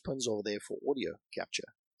 And those pins are there for audio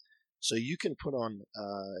capture. So you can put on,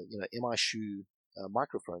 MI shoe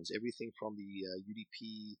microphones, everything from the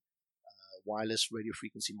UDP wireless radio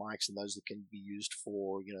frequency mics and those that can be used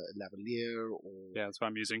for, a lavalier or... Yeah, that's what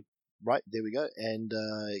I'm using. Right, there we go. And,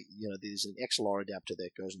 there's an XLR adapter that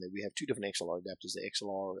goes in there. We have two different XLR adapters, the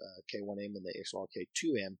XLR K1M and the XLR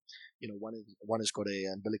K2M. One has got a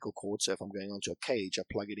umbilical cord, so if I'm going onto a cage, I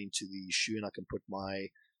plug it into the shoe and I can put my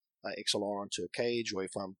XLR onto a cage, or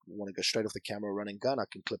if I want to go straight off the camera running gun, I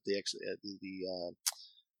can clip the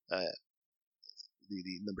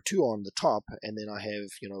number 2 on the top, and then I have,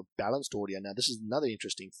 balanced audio. Now, this is another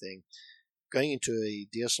interesting thing. Going into a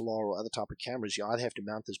DSLR or other type of cameras, you either have to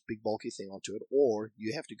mount this big bulky thing onto it, or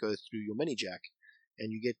you have to go through your mini jack,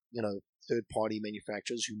 and you get, third-party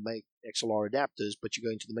manufacturers who make XLR adapters, but you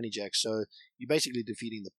go into the mini jack. So you're basically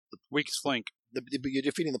defeating the weakest link. You're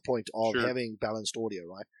defeating the point of Sure. having balanced audio,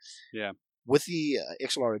 right? Yeah. With the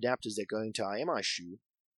XLR adapters that go into our MI shoe,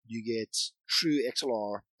 you get true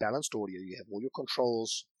XLR balanced audio. You have all your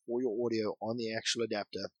controls for your audio on the actual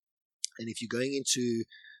adapter. And if you're going into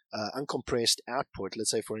uncompressed output,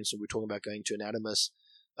 let's say, for instance, we're talking about going to an Adamus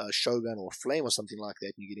Shogun or Flame or something like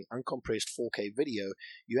that, and you're getting uncompressed 4K video,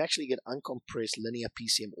 you actually get uncompressed linear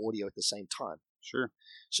PCM audio at the same time. Sure.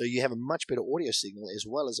 So you have a much better audio signal as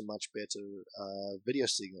well as a much better video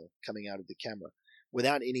signal coming out of the camera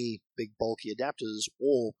without any big bulky adapters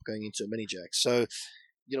or going into a mini jack. So,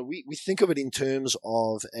 we think of it in terms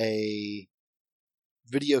of a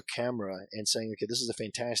video camera and saying, okay, this is a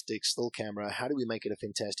fantastic still camera. How do we make it a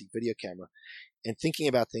fantastic video camera? And thinking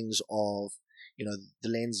about things of, the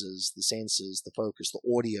lenses, the sensors, the focus, the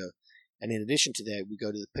audio. And in addition to that, we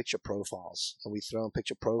go to the picture profiles and we throw in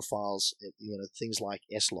picture profiles, things like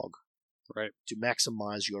S-Log. Right. To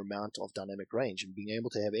maximize your amount of dynamic range, and being able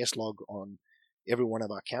to have S-Log on every one of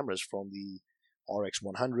our cameras from the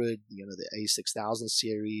RX100, the A6000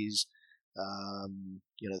 series,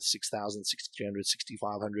 the 6000, 6300,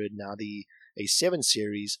 6500, now the A7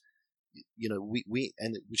 series,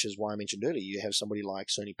 and which is why I mentioned earlier, you have somebody like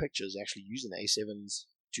Sony Pictures actually using the A7s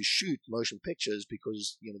to shoot motion pictures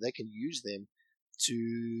because, they can use them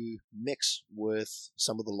to mix with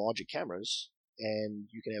some of the larger cameras, and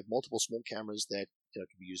you can have multiple small cameras that, can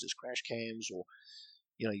be used as crash cams, or,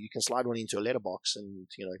 you can slide one into a letterbox and,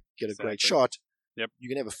 get a great shot. Yep. You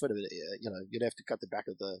can have a fit of it, you'd have to cut the back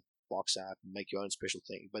of the box out and make your own special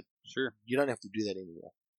thing, but Sure. you don't have to do that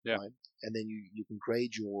anymore. Yeah. Right? And then you can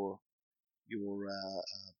grade your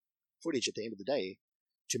footage at the end of the day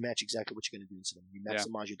to match exactly what you're going to do in cinema. You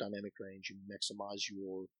maximize your dynamic range, you maximize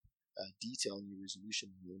your detail and your resolution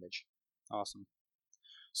in the image. Awesome.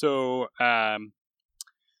 So,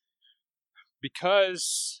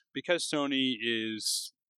 because Sony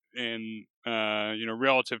is in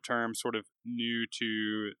relative terms sort of new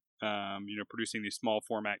to producing these small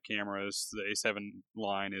format cameras, the A7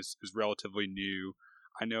 line is relatively new.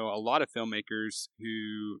 I know a lot of filmmakers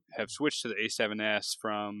who have switched to the A7S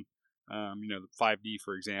from the 5D,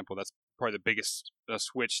 for example. That's probably the biggest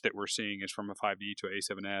switch that we're seeing is from a 5D to an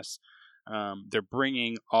A7S. They're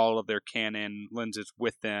bringing all of their Canon lenses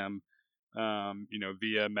with them,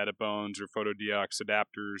 via Metabones or PhotoDiox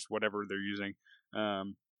adapters, whatever they're using.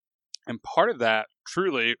 And part of that,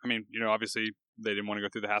 truly, obviously they didn't want to go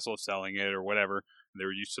through the hassle of selling it or whatever. They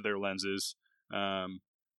were used to their lenses.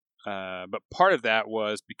 But part of that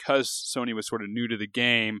was because Sony was sort of new to the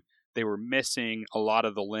game, they were missing a lot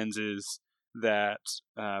of the lenses that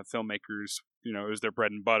filmmakers, it was their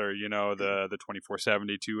bread and butter, the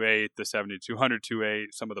 2470 2.8, the 70-200 2.8,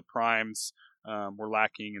 some of the primes were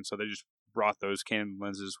lacking, and so they just brought those Canon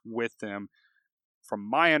lenses with them. From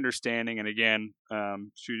my understanding, and again,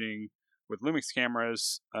 shooting with Lumix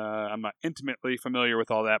cameras, I'm not intimately familiar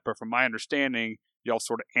with all that, but from my understanding, y'all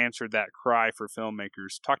sort of answered that cry for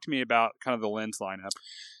filmmakers. Talk to me about kind of the lens lineup.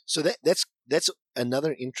 So that's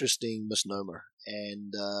another interesting misnomer,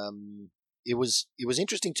 and it was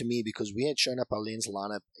interesting to me because we had shown up our lens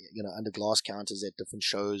lineup, under glass counters at different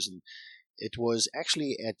shows, and it was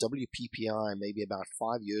actually at WPPI maybe about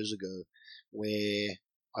 5 years ago where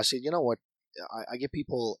I said, you know what, I get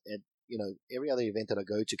people at every other event that I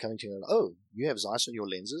go to coming to me, oh, you have Zeiss on your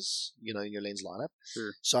lenses, in your lens lineup.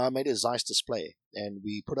 Sure. So I made a Zeiss display, and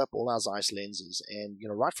we put up all our Zeiss lenses. And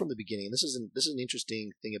right from the beginning, this is an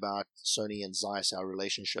interesting thing about Sony and Zeiss, our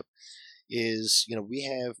relationship, is we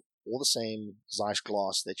have all the same Zeiss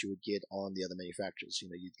glass that you would get on the other manufacturers.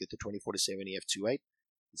 You'd get the 24-70 f2.8,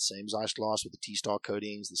 the same Zeiss glass with the T-Star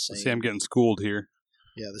coatings, the same. See, I'm getting schooled here.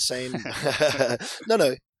 Yeah, the same.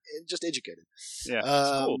 No. Just educated. Yeah,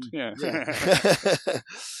 schooled. Yeah.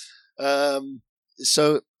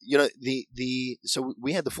 So so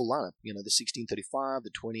we had the full lineup. The 1635,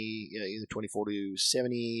 the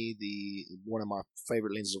 24-70, one of my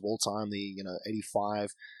favorite lenses of all time, the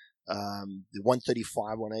 85, the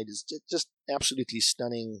 135-1.8 is just absolutely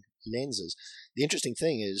stunning lenses. The interesting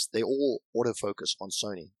thing is they all autofocus on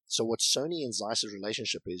Sony. So what Sony and Zeiss's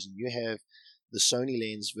relationship is, you have the Sony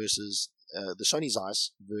lens versus the Sony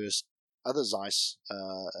Zeiss versus other Zeiss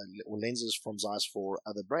or lenses from Zeiss for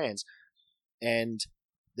other brands, and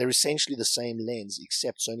they're essentially the same lens,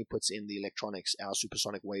 except Sony puts in the electronics, our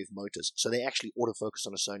supersonic wave motors, so they actually autofocus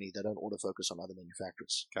on a Sony. They don't autofocus on other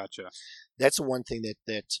manufacturers. Gotcha. That's the one thing that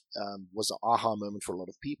was an aha moment for a lot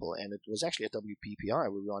of people, and it was actually at WPPI, where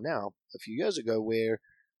we are now, a few years ago, where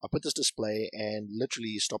I put this display and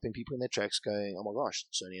literally stopping people in their tracks going, oh my gosh,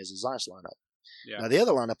 Sony has a Zeiss lineup. Yeah. Now, the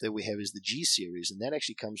other lineup that we have is the G series, and that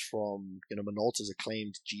actually comes from Minolta's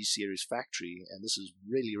acclaimed G series factory, and this is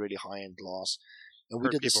really, really high-end glass. And we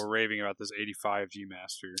did people raving about this 85 G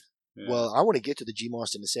Master. Yeah. Well, I want to get to the G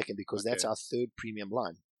Master in a second because that's our third premium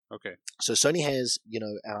line. Okay. So Sony has,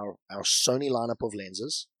 our Sony lineup of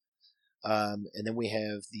lenses, and then we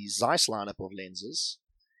have the Zeiss lineup of lenses,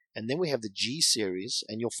 and then we have the G series,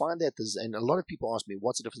 and you'll find that and a lot of people ask me,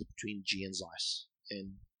 what's the difference between G and Zeiss?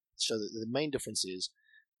 And so the main difference is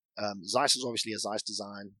Zeiss is obviously a Zeiss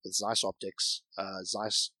design with Zeiss optics,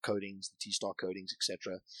 Zeiss coatings, the T-Star coatings,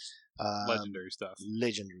 etc. Legendary stuff.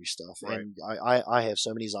 Right. And I have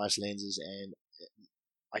so many Zeiss lenses, and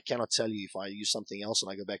I cannot tell you if I use something else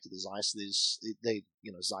and I go back to the Zeiss,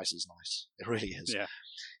 Zeiss is nice. It really is. Yeah.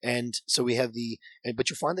 And so we have but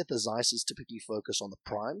you find that the Zeisses typically focus on the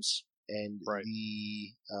primes and right.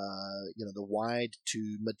 the wide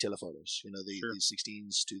to mid telephotos, Sure. the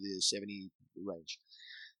 16s to the 70 range.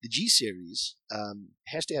 The G series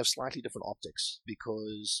has to have slightly different optics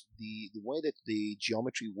because the way that the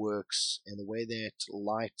geometry works and the way that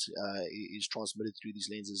light is transmitted through these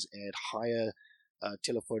lenses at higher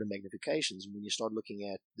telephoto magnifications. When you start looking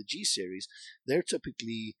at the G series, they're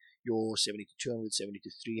typically your 70-200,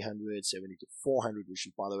 70-300, 70-400, which,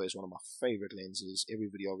 by the way, is one of my favorite lenses. Every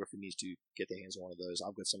videographer needs to get their hands on one of those.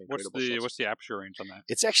 I've got some incredible shots. What's the aperture range on that?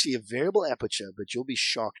 It's actually a variable aperture, but you'll be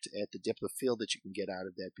shocked at the depth of field that you can get out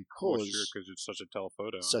of that because it's such a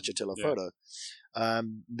telephoto. Yeah.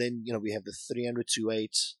 Then we have the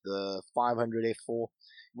 300-2.8, the 500 f4.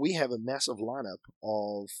 We have a massive lineup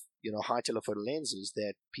of high telephoto lenses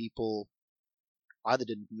that people either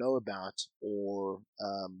didn't know about or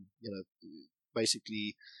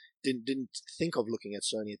basically didn't think of looking at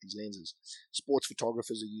Sony at these lenses. Sports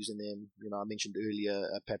photographers are using them. I mentioned earlier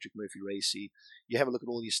Patrick Murphy-Racy. You have a look at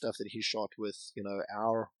all these stuff that he shot with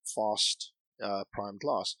our fast prime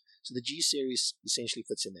glass. So the G series essentially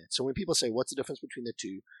fits in that. So when people say what's the difference between the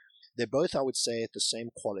two, they're both, I would say, at the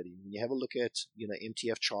same quality. When you have a look at,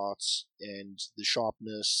 MTF charts and the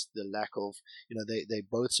sharpness, the lack of, they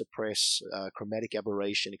both suppress chromatic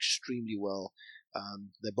aberration extremely well.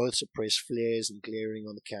 They both suppress flares and glaring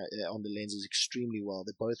on the lenses extremely well.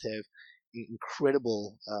 They both have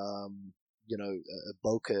incredible,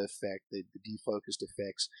 bokeh effect, the defocused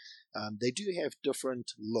effects. They do have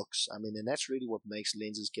different looks. I mean, and that's really what makes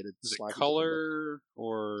lenses get a slightly color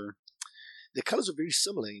or... The colors are very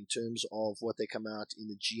similar in terms of what they come out in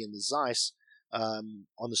the G and the Zeiss on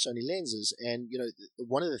the Sony lenses. And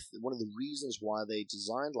one of the reasons why they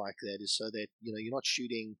designed like that is so that you're not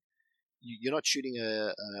shooting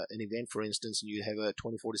an event, for instance, and you have a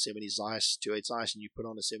 24-70 Zeiss 2.8 Zeiss, and you put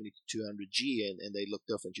on a 70-200 G, and they look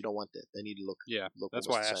different. You don't want that. They need to look. Yeah, look that's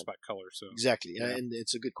why I asked about color. So exactly, yeah. And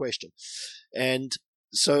it's a good question. And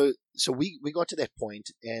So we got to that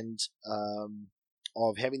point, and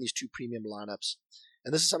of having these two premium lineups.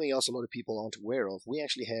 And this is something else a lot of people aren't aware of. We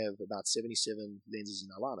actually have about 77 lenses in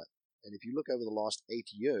our lineup. And if you look over the last 8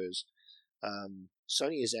 years,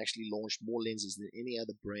 Sony has actually launched more lenses than any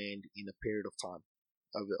other brand in a period of time,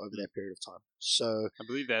 over that period of time. So I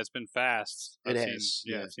believe that's been fast. I've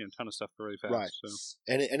seen a ton of stuff really fast. Right. So.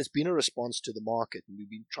 And it's been a response to the market, and we've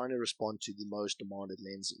been trying to respond to the most demanded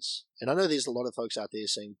lenses. And I know there's a lot of folks out there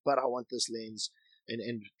saying, but I want this lens,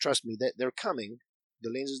 and trust me, that they're coming. The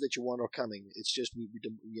lenses that you want are coming. It's just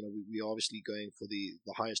we're obviously going for the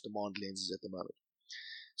highest demand lenses at the moment.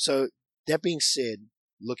 So that being said,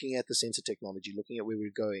 looking at the sensor technology, looking at where we're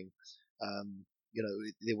going,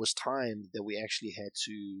 there was time that we actually had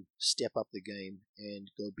to step up the game and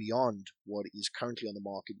go beyond what is currently on the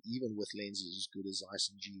market, even with lenses as good as Zeiss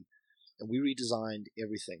and G. And we redesigned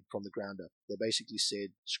everything from the ground up. They basically said,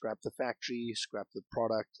 scrap the factory, scrap the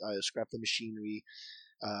product, scrap the machinery.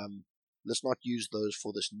 Let's not use those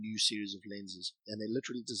for this new series of lenses. And they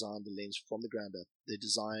literally designed the lens from the ground up. They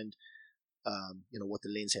designed, what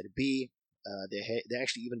the lens had to be. They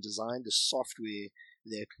actually even designed the software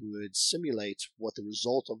that would simulate what the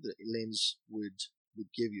result of the lens would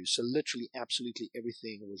give you. So literally, absolutely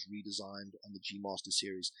everything was redesigned on the G Master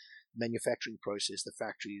series. Manufacturing process, the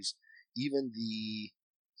factories, even the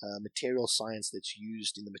material science that's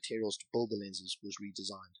used in the materials to build the lenses was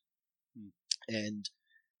redesigned. And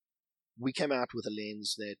we came out with a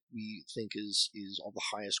lens that we think is of the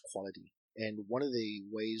highest quality. And one of the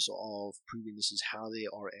ways of proving this is how they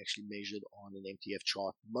are actually measured on an MTF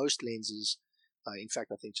chart. Most lenses, in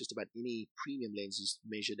fact, I think just about any premium lens is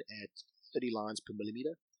measured at 30 lines per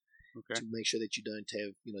millimeter. Okay. To make sure that you don't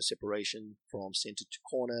have separation from center to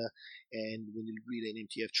corner. And when you read an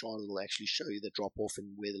MTF chart, it'll actually show you the drop off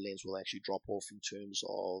and where the lens will actually drop off in terms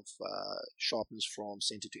of sharpness from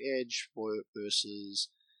center to edge versus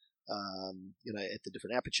at the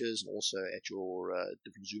different apertures, and also at your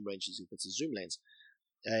different zoom ranges if it's a zoom lens.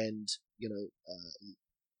 And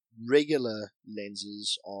regular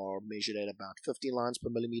lenses are measured at about 15 lines per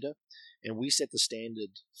millimeter, and we set the standard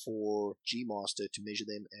for G Master to measure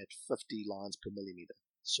them at 50 lines per millimeter.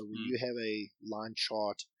 So when you have a line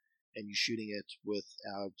chart and you're shooting it with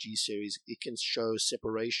our G series, it can show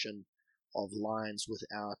separation of lines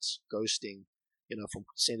without ghosting, from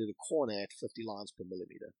center to corner at 50 lines per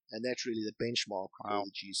millimeter. And that's really the benchmark for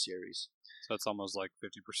the G series. So that's almost like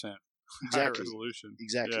 50% exactly. higher resolution.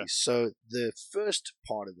 Exactly. Yeah. So the first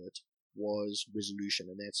part of it was resolution,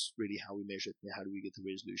 and that's really how we measure it and how do we get the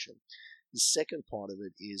resolution. The second part of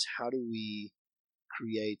it is how do we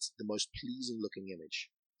create the most pleasing looking image.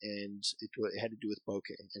 And it had to do with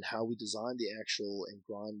bokeh and how we design the actual and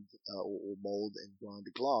grind or mold and grind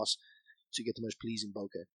the glass to get the most pleasing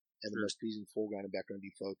bokeh and the most pleasing foreground and background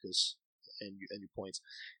defocus and your points.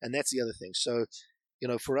 And that's the other thing. So,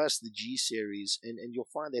 for us, the G series, and you'll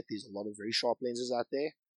find that there's a lot of very sharp lenses out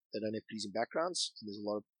there that don't have pleasing backgrounds, and there's a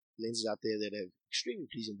lot of lenses out there that have extremely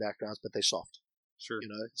pleasing backgrounds, but they're soft. Sure.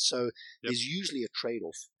 So there's usually a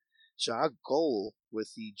trade-off. So our goal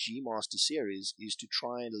with the G Master series is to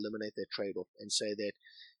try and eliminate that trade-off and say that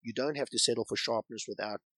you don't have to settle for sharpness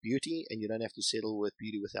without beauty, and you don't have to settle with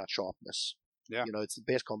beauty without sharpness. Yeah. It's the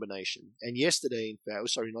best combination. And yesterday, in fact,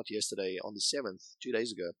 not yesterday, on the 7th, 2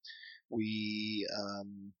 days ago, we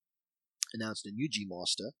announced a new G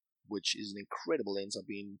Master, which is an incredible lens I've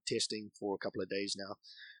been testing for a couple of days now.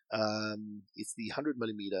 It's the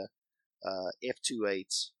 100mm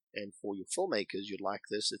f2.8, and for your filmmakers, you'd like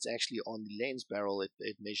this. It's actually on the lens barrel.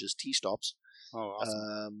 It measures T-stops. Oh,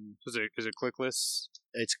 awesome. Is it clickless?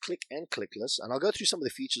 It's click and clickless, and I'll go through some of the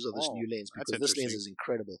features of this new lens because this lens is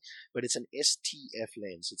incredible. But it's an STF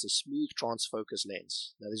lens. It's a smooth transfocus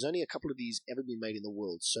lens. Now, there's only a couple of these ever been made in the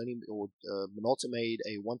world. Sony or Minolta made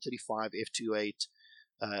a 135 f2.8.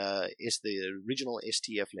 It's the original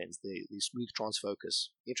STF lens, the smooth transfocus.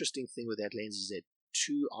 Interesting thing with that lens is that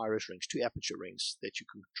two iris rings, two aperture rings that you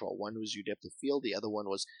can control. One was your depth of field, the other one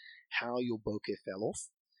was how your bokeh fell off.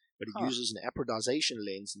 But it uses an apodization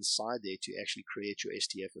lens inside there to actually create your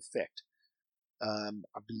STF effect.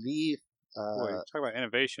 I believe... Boy, talk about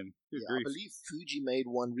innovation. I believe Fuji made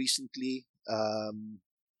one recently. And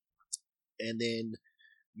then,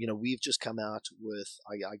 we've just come out with,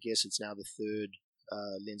 I guess it's now the third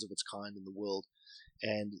lens of its kind in the world.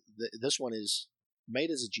 And this one is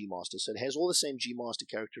made as a G Master, so it has all the same G Master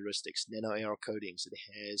characteristics, nano AR coatings. It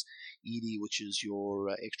has ED, which is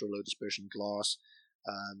your extra low dispersion glass.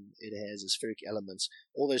 It has aspheric elements,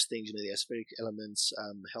 all those things. The aspheric elements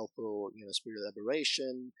help for spirit of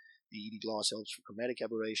aberration. The ED glass helps for chromatic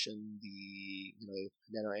aberration. The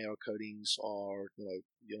nano AR coatings are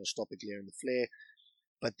stop the glare and the flare.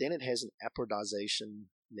 But then it has an apodization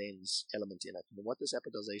lens element in it. And what this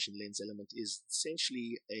apodization lens element is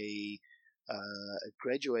essentially a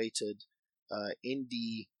graduated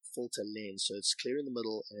ND filter lens. So it's clear in the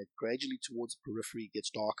middle, and it gradually towards the periphery gets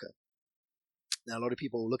darker. Now, a lot of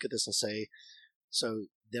people look at this and say, so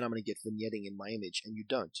then I'm going to get vignetting in my image, and you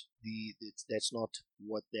don't. That's not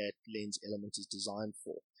what that lens element is designed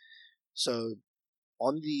for. So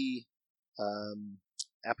on the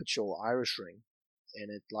aperture or iris ring, and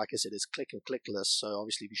it, like I said, it's click and clickless. So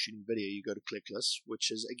obviously, if you're shooting video, you go to clickless, which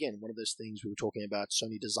is again one of those things we were talking about.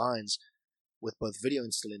 Sony designs with both video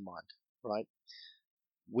and still in mind, right?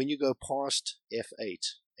 When you go past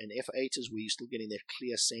f8, and f8 is where you're still getting that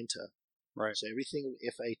clear center. Right. So everything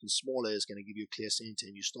f8 and smaller is going to give you a clear center,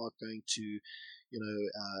 and you start going to,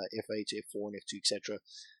 f8, f4, and f2, etc.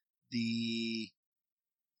 You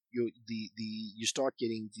start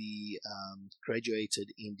getting the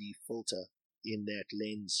graduated ND filter in that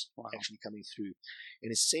lens actually coming through,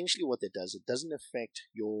 and essentially what that does, it doesn't affect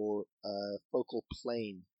your focal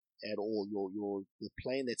plane at all. The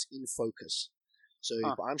plane that's in focus. So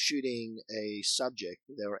if I'm shooting a subject,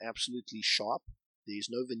 they're absolutely sharp. There's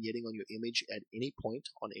no vignetting on your image at any point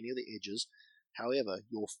on any of the edges. However,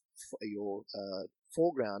 your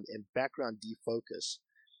foreground and background defocus,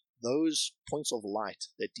 those points of light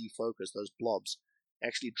that defocus, those blobs,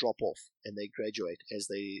 actually drop off and they graduate as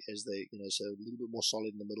they so a little bit more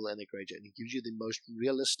solid in the middle, and they graduate. And it gives you the most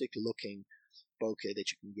realistic looking bokeh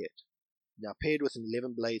that you can get. Now, paired with an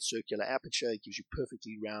 11 blade circular aperture, it gives you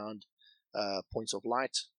perfectly round points of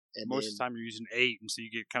light. And most of the time you're using 8, and so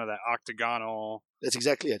you get kind of that octagonal. That's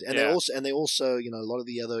exactly it. And they also, a lot of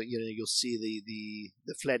the other, you'll see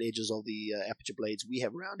the flat edges of the aperture blades. We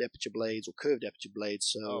have round aperture blades or curved aperture blades.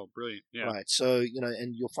 So brilliant! Yeah. Right. So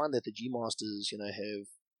and you'll find that the G Masters, have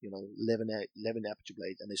 11 aperture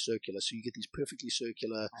blades, and they're circular. So you get these perfectly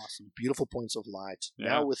circular, awesome, beautiful beautiful points of light. Yeah.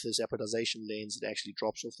 Now with this apodization lens, it actually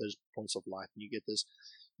drops off those points of light, and you get this,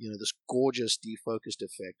 this gorgeous defocused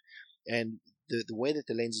effect. And the way that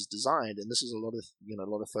the lens is designed, and this is a lot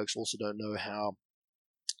of folks also don't know how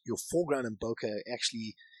your foreground and bokeh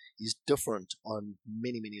actually is different on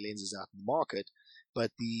many lenses out in the market.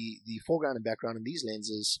 But the foreground and background in these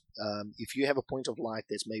lenses, if you have a point of light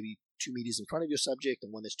that's maybe 2 meters in front of your subject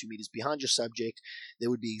and one that's 2 meters behind your subject, they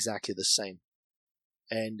would be exactly the same.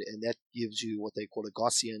 And that gives you what they call a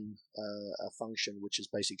Gaussian function, which is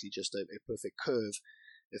basically just a perfect curve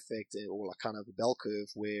effect, or like kind of a bell curve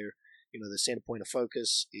where the center point of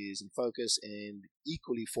focus is in focus, and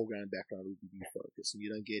equally foreground and background would be defocused, and you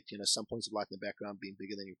don't get some points of light in the background being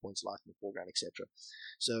bigger than your points of light in the foreground, etc.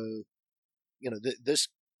 So this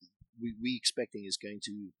we expecting is going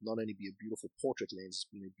to not only be a beautiful portrait lens,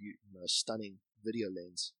 a stunning video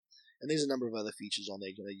lens. And there's a number of other features on there.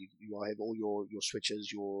 You have all your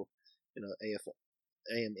switches, your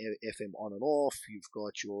AM, FM on and off. You've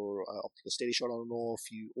got your optical steady shot on and off.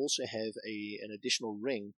 You also have an additional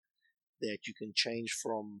ring that you can change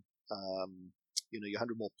from your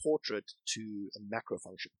 100mm portrait to a macro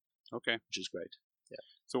function. Okay, which is great. Yeah.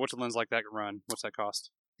 So what's a lens like that run? What's that cost?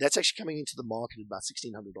 That's actually coming into the market at about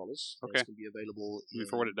 $1,600. Okay. It's going to be available.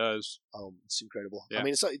 For what it does. It's incredible. Yeah. I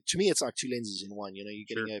mean, to me, it's like two lenses in one. You're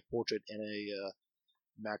getting a portrait and a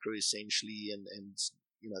macro essentially, and it's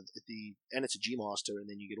a G Master, and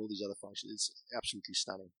then you get all these other functions. It's absolutely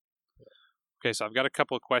stunning. Yeah. Okay, so I've got a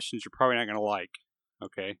couple of questions you're probably not going to like.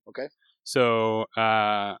 Okay. Okay. So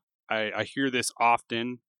I hear this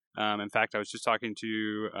often. In fact, I was just talking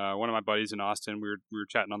to one of my buddies in Austin. We were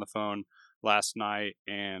chatting on the phone last night,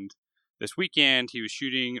 and this weekend he was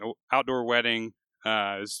shooting an outdoor wedding.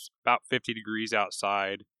 It was about 50 degrees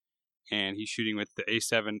outside, and he's shooting with the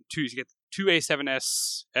A7 II. You get two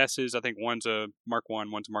A7S's. I think one's a Mark 1,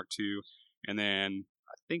 one's a Mark 2, and then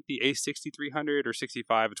I think the A6300 or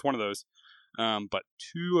 65. It's one of those. But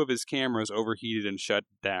two of his cameras overheated and shut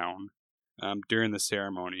down during the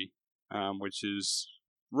ceremony, which is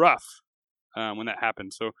rough when that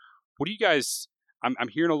happens. So what do you guys, I'm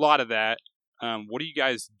hearing a lot of that. What are you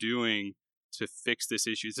guys doing to fix this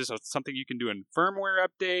issue? Is this something you can do in firmware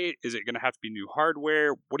update? Is it going to have to be new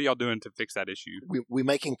hardware? What are y'all doing to fix that issue? We're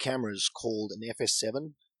making cameras called an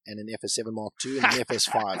FS7 and an FS7 Mark II and an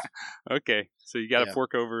FS5. Okay, so you got to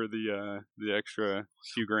fork over the extra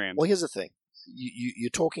few grand. Well, here's the thing.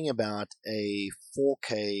 You're talking about a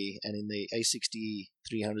 4K, and in the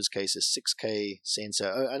A6300's case, a 6K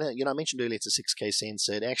sensor. I mentioned earlier it's a 6K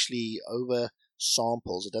sensor. It actually over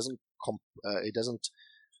samples. It doesn't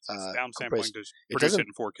It's downsampling compressed. to It produce it doesn't.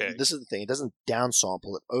 in 4K. This is the thing. It doesn't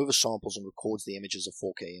downsample. It oversamples and records the image as a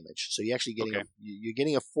 4K image. So you're actually getting you're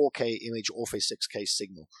getting a 4K image off a 6K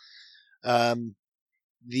signal.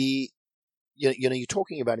 You're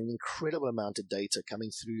talking about an incredible amount of data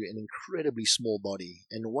coming through an incredibly small body.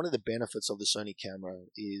 And one of the benefits of the Sony camera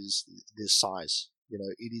is the size.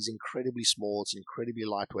 It is incredibly small. It's incredibly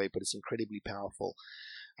lightweight, but it's incredibly powerful.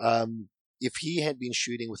 If he had been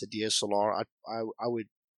shooting with a DSLR, I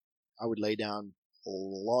would lay down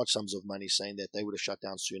large sums of money saying that they would have shut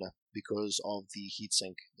down sooner because of the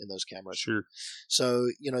heatsink in those cameras. Sure. So,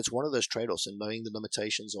 it's one of those trade-offs, and knowing the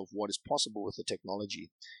limitations of what is possible with the technology.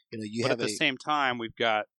 But at the same time, we've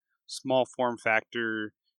got small form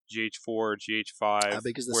factor GH4, GH5, how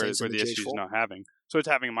big is the where sensor in the the issue is GH4? not having. So it's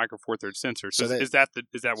having a micro four thirds sensor. So, So is that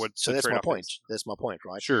what? So the that's my trade-off point. is? That's my point,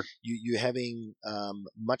 right? Sure. You're having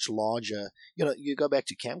much larger. You go back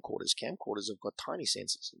to camcorders. Camcorders have got tiny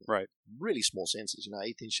sensors, in them. Right. Really small sensors.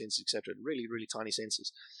 1/8-inch sensors, etc. Really, really tiny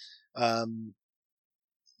sensors.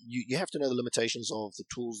 You have to know the limitations of the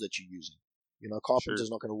tools that you're using. A carpenter's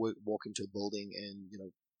not going to walk into a building and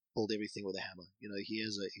build everything with a hammer. He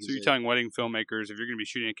has a. So you're telling wedding filmmakers, if you're going to be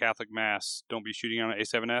shooting a Catholic mass, don't be shooting on an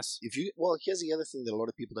A7S? Here's the other thing that a lot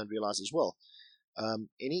of people don't realize as well.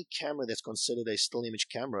 Any camera that's considered a still image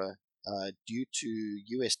camera, due to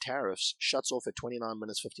US tariffs, shuts off at 29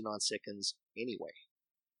 minutes 59 seconds anyway.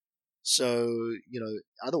 So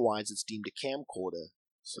otherwise it's deemed a camcorder.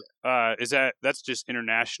 That's just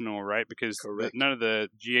international, right? Because none of the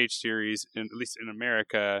GH series, at least in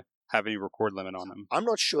America, have any record limit on them. I'm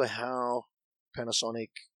not sure how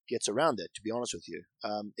Panasonic gets around that, to be honest with you.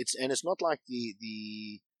 It's not like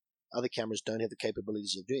the other cameras don't have the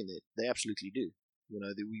capabilities of doing that. They absolutely do.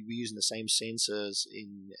 We're using the same sensors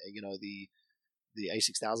in the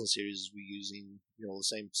A6000 series. We're using the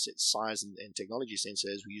same size and technology sensor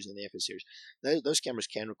as we use in the FS series. Those cameras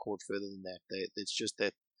can record further than that. It's just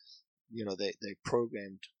that they're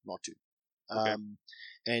programmed not to. Okay.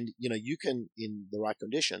 And you can, in the right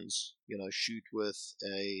conditions, shoot with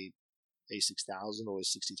a 6000 or a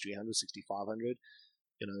 6300, 6500,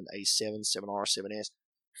 an A7, 7R, 7S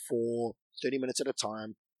for 30 minutes at a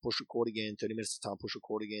time. Push record again, 30 minutes at a time, push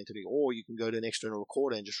record again, or you can go to an external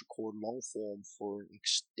recorder and just record long form for an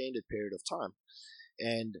extended period of time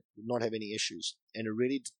and not have any issues. And it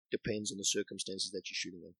really depends on the circumstances that you're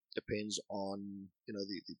shooting in. Depends on,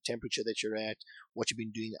 the temperature that you're at, what you've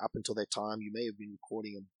been doing up until that time. You may have been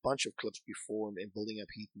recording a bunch of clips before and building up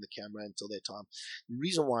heat in the camera until that time. The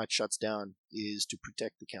reason why it shuts down is to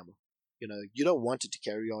protect the camera. You don't want it to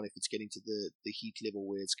carry on if it's getting to the heat level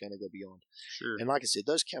where it's going to go beyond. Sure. And like I said,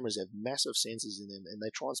 those cameras have massive sensors in them, and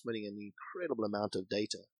they're transmitting an incredible amount of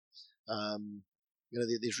data.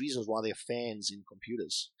 There's reasons why they're fans in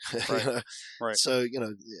computers. Right. Right. So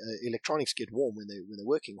electronics get warm when they're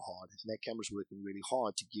working hard, and that camera's working really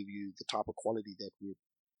hard to give you the type of quality that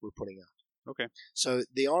we're putting out. Okay. So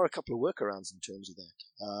there are a couple of workarounds in terms of that.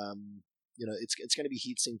 It's going to be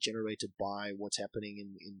heatsink generated by what's happening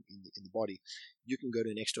in the body. You can go to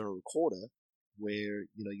an external recorder where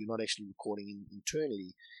you're not actually recording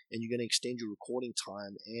internally, and you're going to extend your recording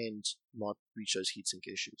time and not reach those heatsink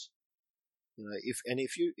issues.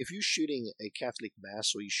 If you're shooting a Catholic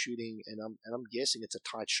mass, or you're shooting, and I'm guessing it's a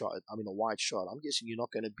tight shot, a wide shot, I'm guessing you're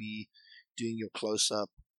not going to be doing your close up.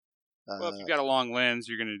 Well, if you've got a long lens,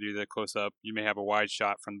 you're going to do the close-up. You may have a wide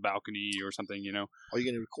shot from the balcony or something, Are you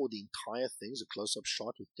going to record the entire thing as a close-up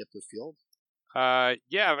shot with depth of field?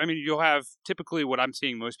 Yeah, you'll have, typically what I'm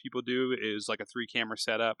seeing most people do is like a 3-camera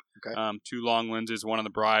setup. Okay. 2 long lenses, one on the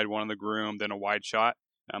bride, one on the groom, then a wide shot,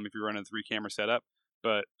 if you're running a 3-camera setup.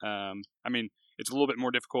 But, it's a little bit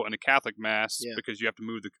more difficult in a Catholic mass because you have to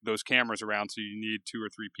move those cameras around, so you need 2 or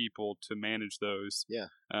 3 people to manage those. Yeah.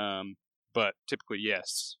 But typically,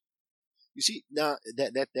 yes. You see, now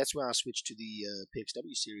that's where I switched to the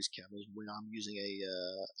PXW series cameras, when I'm using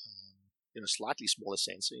a slightly smaller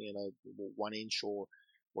sensor, 1-inch or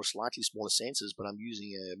slightly smaller sensors, but I'm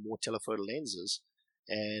using more telephoto lenses,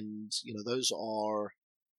 and those are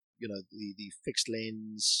the fixed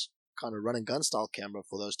lens kind of run and gun style camera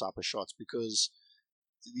for those type of shots, because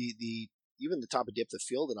even the type of depth of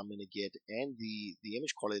field that I'm going to get and the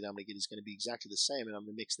image quality that I'm going to get is going to be exactly the same, and I'm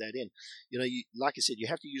going to mix that in. Like I said, you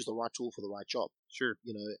have to use the right tool for the right job. Sure.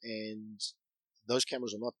 And those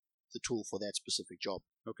cameras are not the tool for that specific job.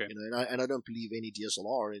 Okay. And I don't believe any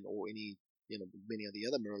DSLR or any many of the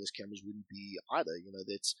other mirrorless cameras wouldn't be either.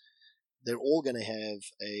 They're all going to have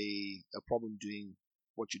a problem doing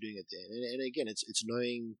what you're doing at the end. And again, it's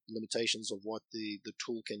knowing limitations of what the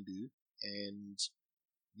tool can do, and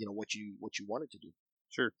what you want it to do.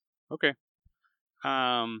 Sure. Okay.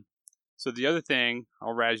 So the other thing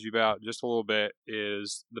I'll razz you about just a little bit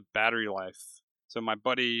is the battery life. So my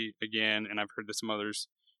buddy, again, and I've heard this from others,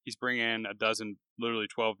 he's bringing a dozen, literally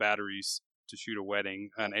 12 batteries to shoot a wedding,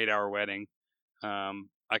 an 8-hour wedding.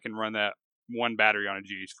 I can run that one battery on a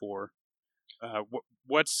GH4.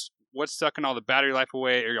 What's sucking all the battery life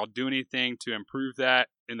away? Are y'all doing anything to improve that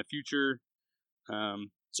in the future?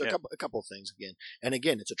 So a couple of things again, and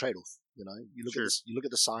again, it's a trade-off. You look Sure. at this, you look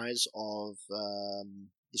at the size of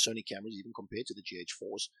the Sony cameras, even compared to the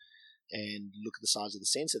GH4s, and look at the size of the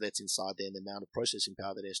sensor that's inside there and the amount of processing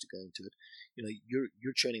power that has to go into it.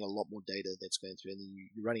 You're churning a lot more data that's going through, and then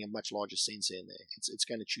you're running a much larger sensor in there. It's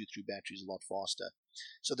going to chew through batteries a lot faster.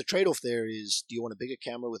 So the trade-off there is: do you want a bigger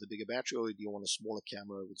camera with a bigger battery, or do you want a smaller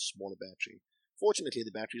camera with a smaller battery? Fortunately,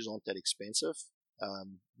 the batteries aren't that expensive.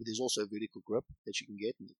 But there's also a vertical grip that you can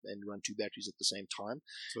get and run two batteries at the same time.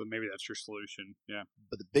 So maybe that's your solution. Yeah.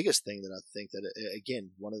 But the biggest thing that I think that,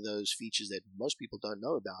 again, one of those features that most people don't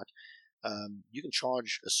know about, you can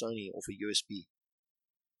charge a Sony off a USB.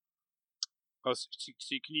 Oh, so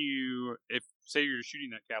can you, if say you're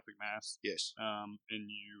shooting that Catholic Mass, yes, and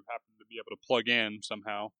you happen to be able to plug in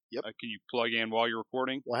somehow, yep. Can you plug in while you're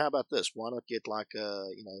recording? Well, how about this? Why not get like a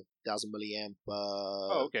 1,000 milliamp?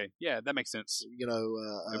 Oh, okay, yeah, that makes sense.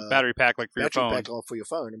 A battery pack like for your phone. Battery pack for your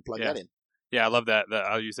phone and plug that in. Yeah, I love that.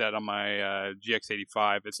 I'll use that on my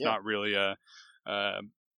GX85. It's not really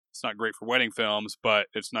it's not great for wedding films, but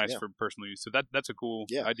it's nice for personal use. So that's a cool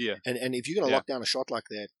idea. And if you're going to lock down a shot like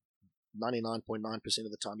that, 99.9%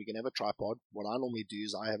 of the time you can have a tripod. What I normally do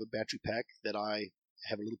is I have a battery pack that I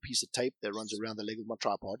have a little piece of tape that runs around the leg of my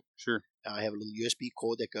tripod. Sure. I have a little USB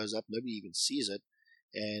cord that goes up. Nobody even sees it.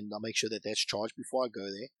 And I'll make sure that that's charged before I go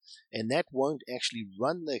there. And that won't actually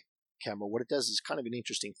run the camera. What it does is kind of an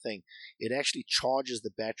interesting thing. It actually charges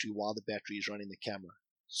the battery while the battery is running the camera.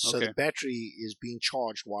 So the battery is being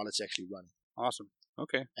charged while it's actually running. Awesome.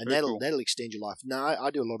 Okay. And that'll extend your life. Now I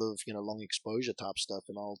do a lot of long exposure type stuff,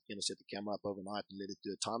 and I'll set the camera up overnight and let it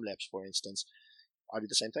do a time lapse, for instance. I do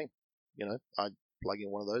the same thing. I plug in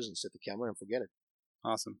one of those and set the camera and forget it.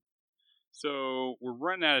 Awesome. So we're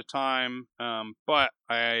running out of time, but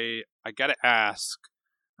I gotta ask.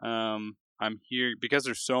 I'm here because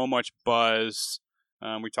there's so much buzz.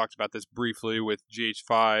 We talked about this briefly with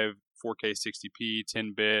GH5, 4K 60p,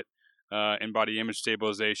 10-bit. In-body image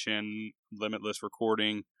stabilization, limitless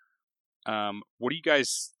recording. What are you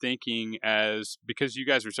guys thinking because you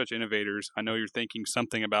guys are such innovators, I know you're thinking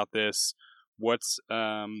something about this. What's,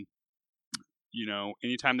 anytime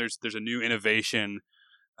there's a new innovation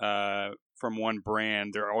from one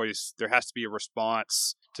brand, there has to be a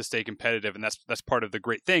response to stay competitive. And that's part of the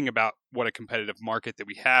great thing about what a competitive market that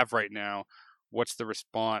we have right now. What's the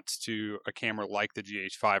response to a camera like the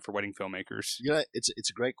GH5 for wedding filmmakers? It's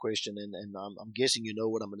a great question, and I'm guessing you know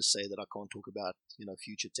what I'm going to say, that I can't talk about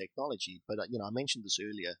future technology. But I mentioned this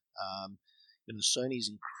earlier. Sony's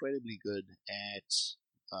incredibly good at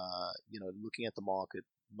looking at the market,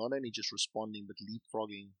 not only just responding but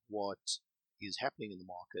leapfrogging what is happening in the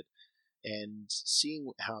market, and seeing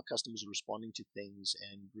how customers are responding to things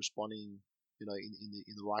and responding in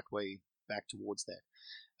the right way back towards that.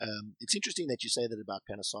 It's interesting that you say that about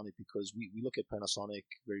Panasonic, because we look at Panasonic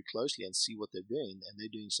very closely and see what they're doing, and they're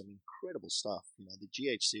doing some incredible stuff. The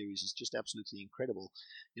GH series is just absolutely incredible.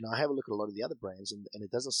 I have a look at a lot of the other brands, and it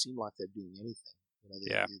doesn't seem like they're doing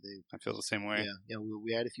anything. I feel the same way. Yeah,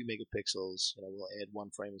 we add a few megapixels. We'll add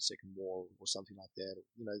one frame a second more or something like that.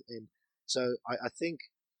 And so I think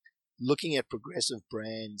looking at progressive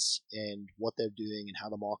brands and what they're doing and how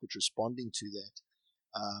the market's responding to that.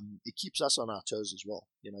 It keeps us on our toes as well.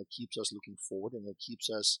 It keeps us looking forward, and it keeps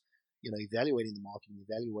us, evaluating the market and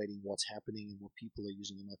evaluating what's happening and what people are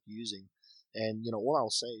using and not using. And, all I'll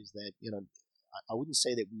say is that, I wouldn't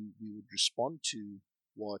say that we would respond to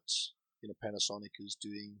what, Panasonic is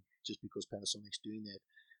doing just because Panasonic's doing that.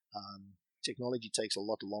 Technology takes a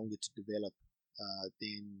lot longer to develop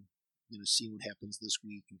than seeing what happens this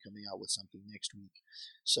week and coming out with something next week.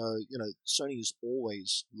 So, Sony is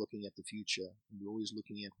always looking at the future, and we're always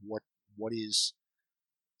looking at what is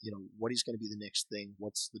going to be the next thing,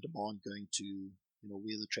 what's the demand going to,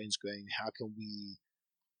 where the trend's going, how can we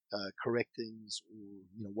correct things,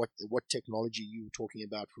 or, what technology you were talking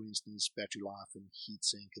about, for instance, battery life and heat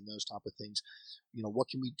sink and those type of things. What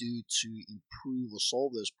can we do to improve or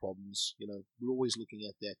solve those problems? We're always looking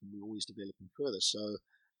at that, and we're always developing further. So,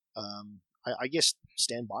 I guess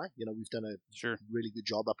stand by. We've done a really good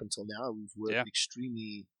job up until now. We've worked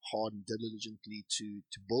extremely hard and diligently to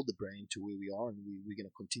build the brand to where we are, and we're going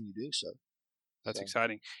to continue doing so. That's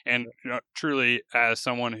exciting. And truly, as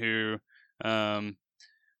someone who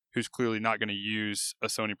who's clearly not going to use a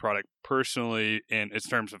Sony product personally in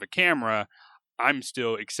terms of a camera, I'm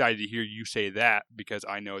still excited to hear you say that, because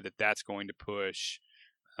I know that that's going to push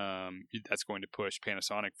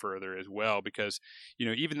Panasonic further as well. Because,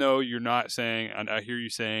 even though you're not saying, and I hear you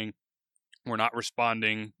saying we're not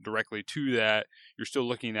responding directly to that, you're still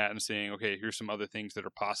looking at and saying, okay, here's some other things that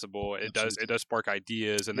are possible. It does spark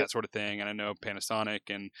ideas and that sort of thing. And I know Panasonic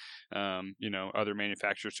and other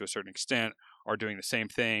manufacturers to a certain extent are doing the same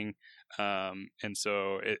thing. And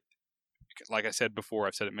so like I said before,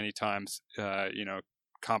 I've said it many times,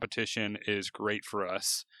 competition is great for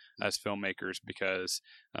us as filmmakers, because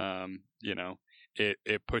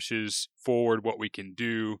it pushes forward what we can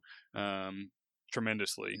do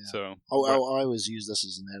tremendously. Yeah. So I always use this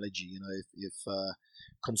as an analogy. If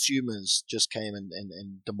consumers just came and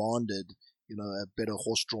demanded a better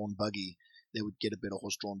horse-drawn buggy, they would get a better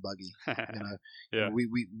horse-drawn buggy. Yeah.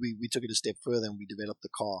 We took it a step further and we developed the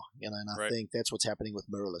car. And I think that's what's happening with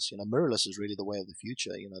mirrorless. Mirrorless is really the way of the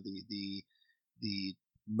future. The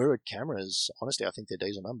mirrored cameras, honestly, I think their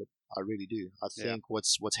days are numbered. I really do. I think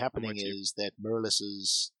what's happening is that mirrorless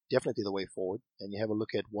is definitely the way forward. And you have a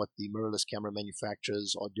look at what the mirrorless camera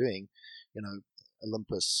manufacturers are doing.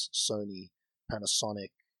 Olympus, Sony,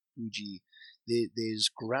 Panasonic, Fuji. There's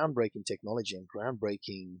groundbreaking technology and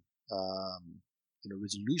groundbreaking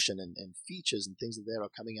resolution and features and things that are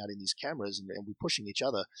coming out in these cameras, and we're pushing each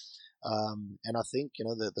other. And I think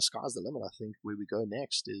the sky's the limit. I think where we go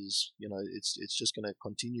next is it's just going to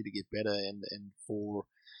continue to get better, and for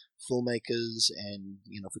filmmakers and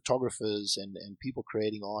photographers and people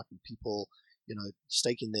creating art and people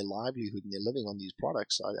staking their livelihood and their living on these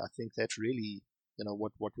products. I think that's really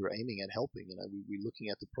what we're aiming at helping. We're looking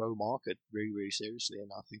at the pro market very, very seriously,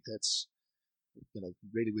 and I think that's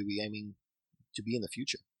really where we're aiming to be in the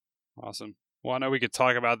future. Awesome. Well, I know we could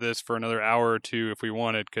talk about this for another hour or two if we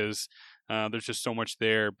wanted, because there's just so much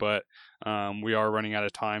there, but we are running out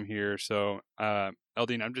of time here. So,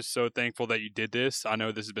 Eldine, I'm just so thankful that you did this. I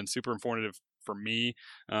know this has been super informative for me,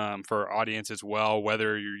 for our audience as well.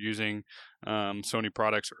 Whether you're using Sony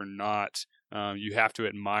products or not, you have to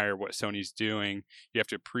admire what Sony's doing. You have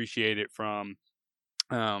to appreciate it from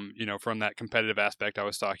that competitive aspect I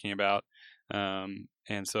was talking about.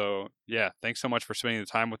 And so, thanks so much for spending the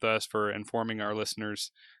time with us, for informing our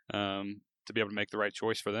listeners to be able to make the right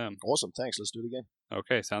choice for them. Awesome. Thanks. Let's do it again.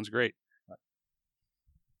 Okay. Sounds great.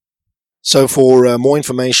 So for more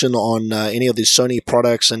information on any of these Sony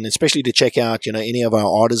products, and especially to check out, any of our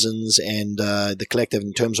artisans and the collective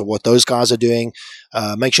in terms of what those guys are doing,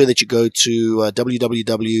 make sure that you go to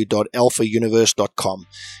www.alphauniverse.com.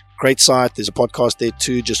 Great site. There's a podcast there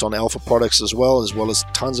too, just on Alpha products as well as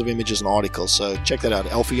tons of images and articles. So check that out,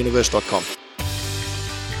 alphauniverse.com.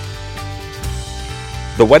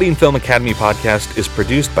 The Wedding Film Academy podcast is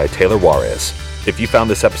produced by Taylor Juarez. If you found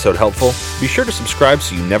this episode helpful, be sure to subscribe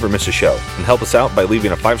so you never miss a show, and help us out by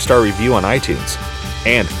leaving a 5-star review on iTunes.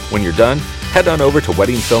 And when you're done, head on over to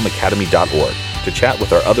weddingfilmacademy.org to chat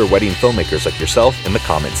with our other wedding filmmakers like yourself in the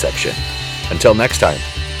comments section. Until next time,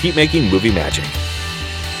 keep making movie magic.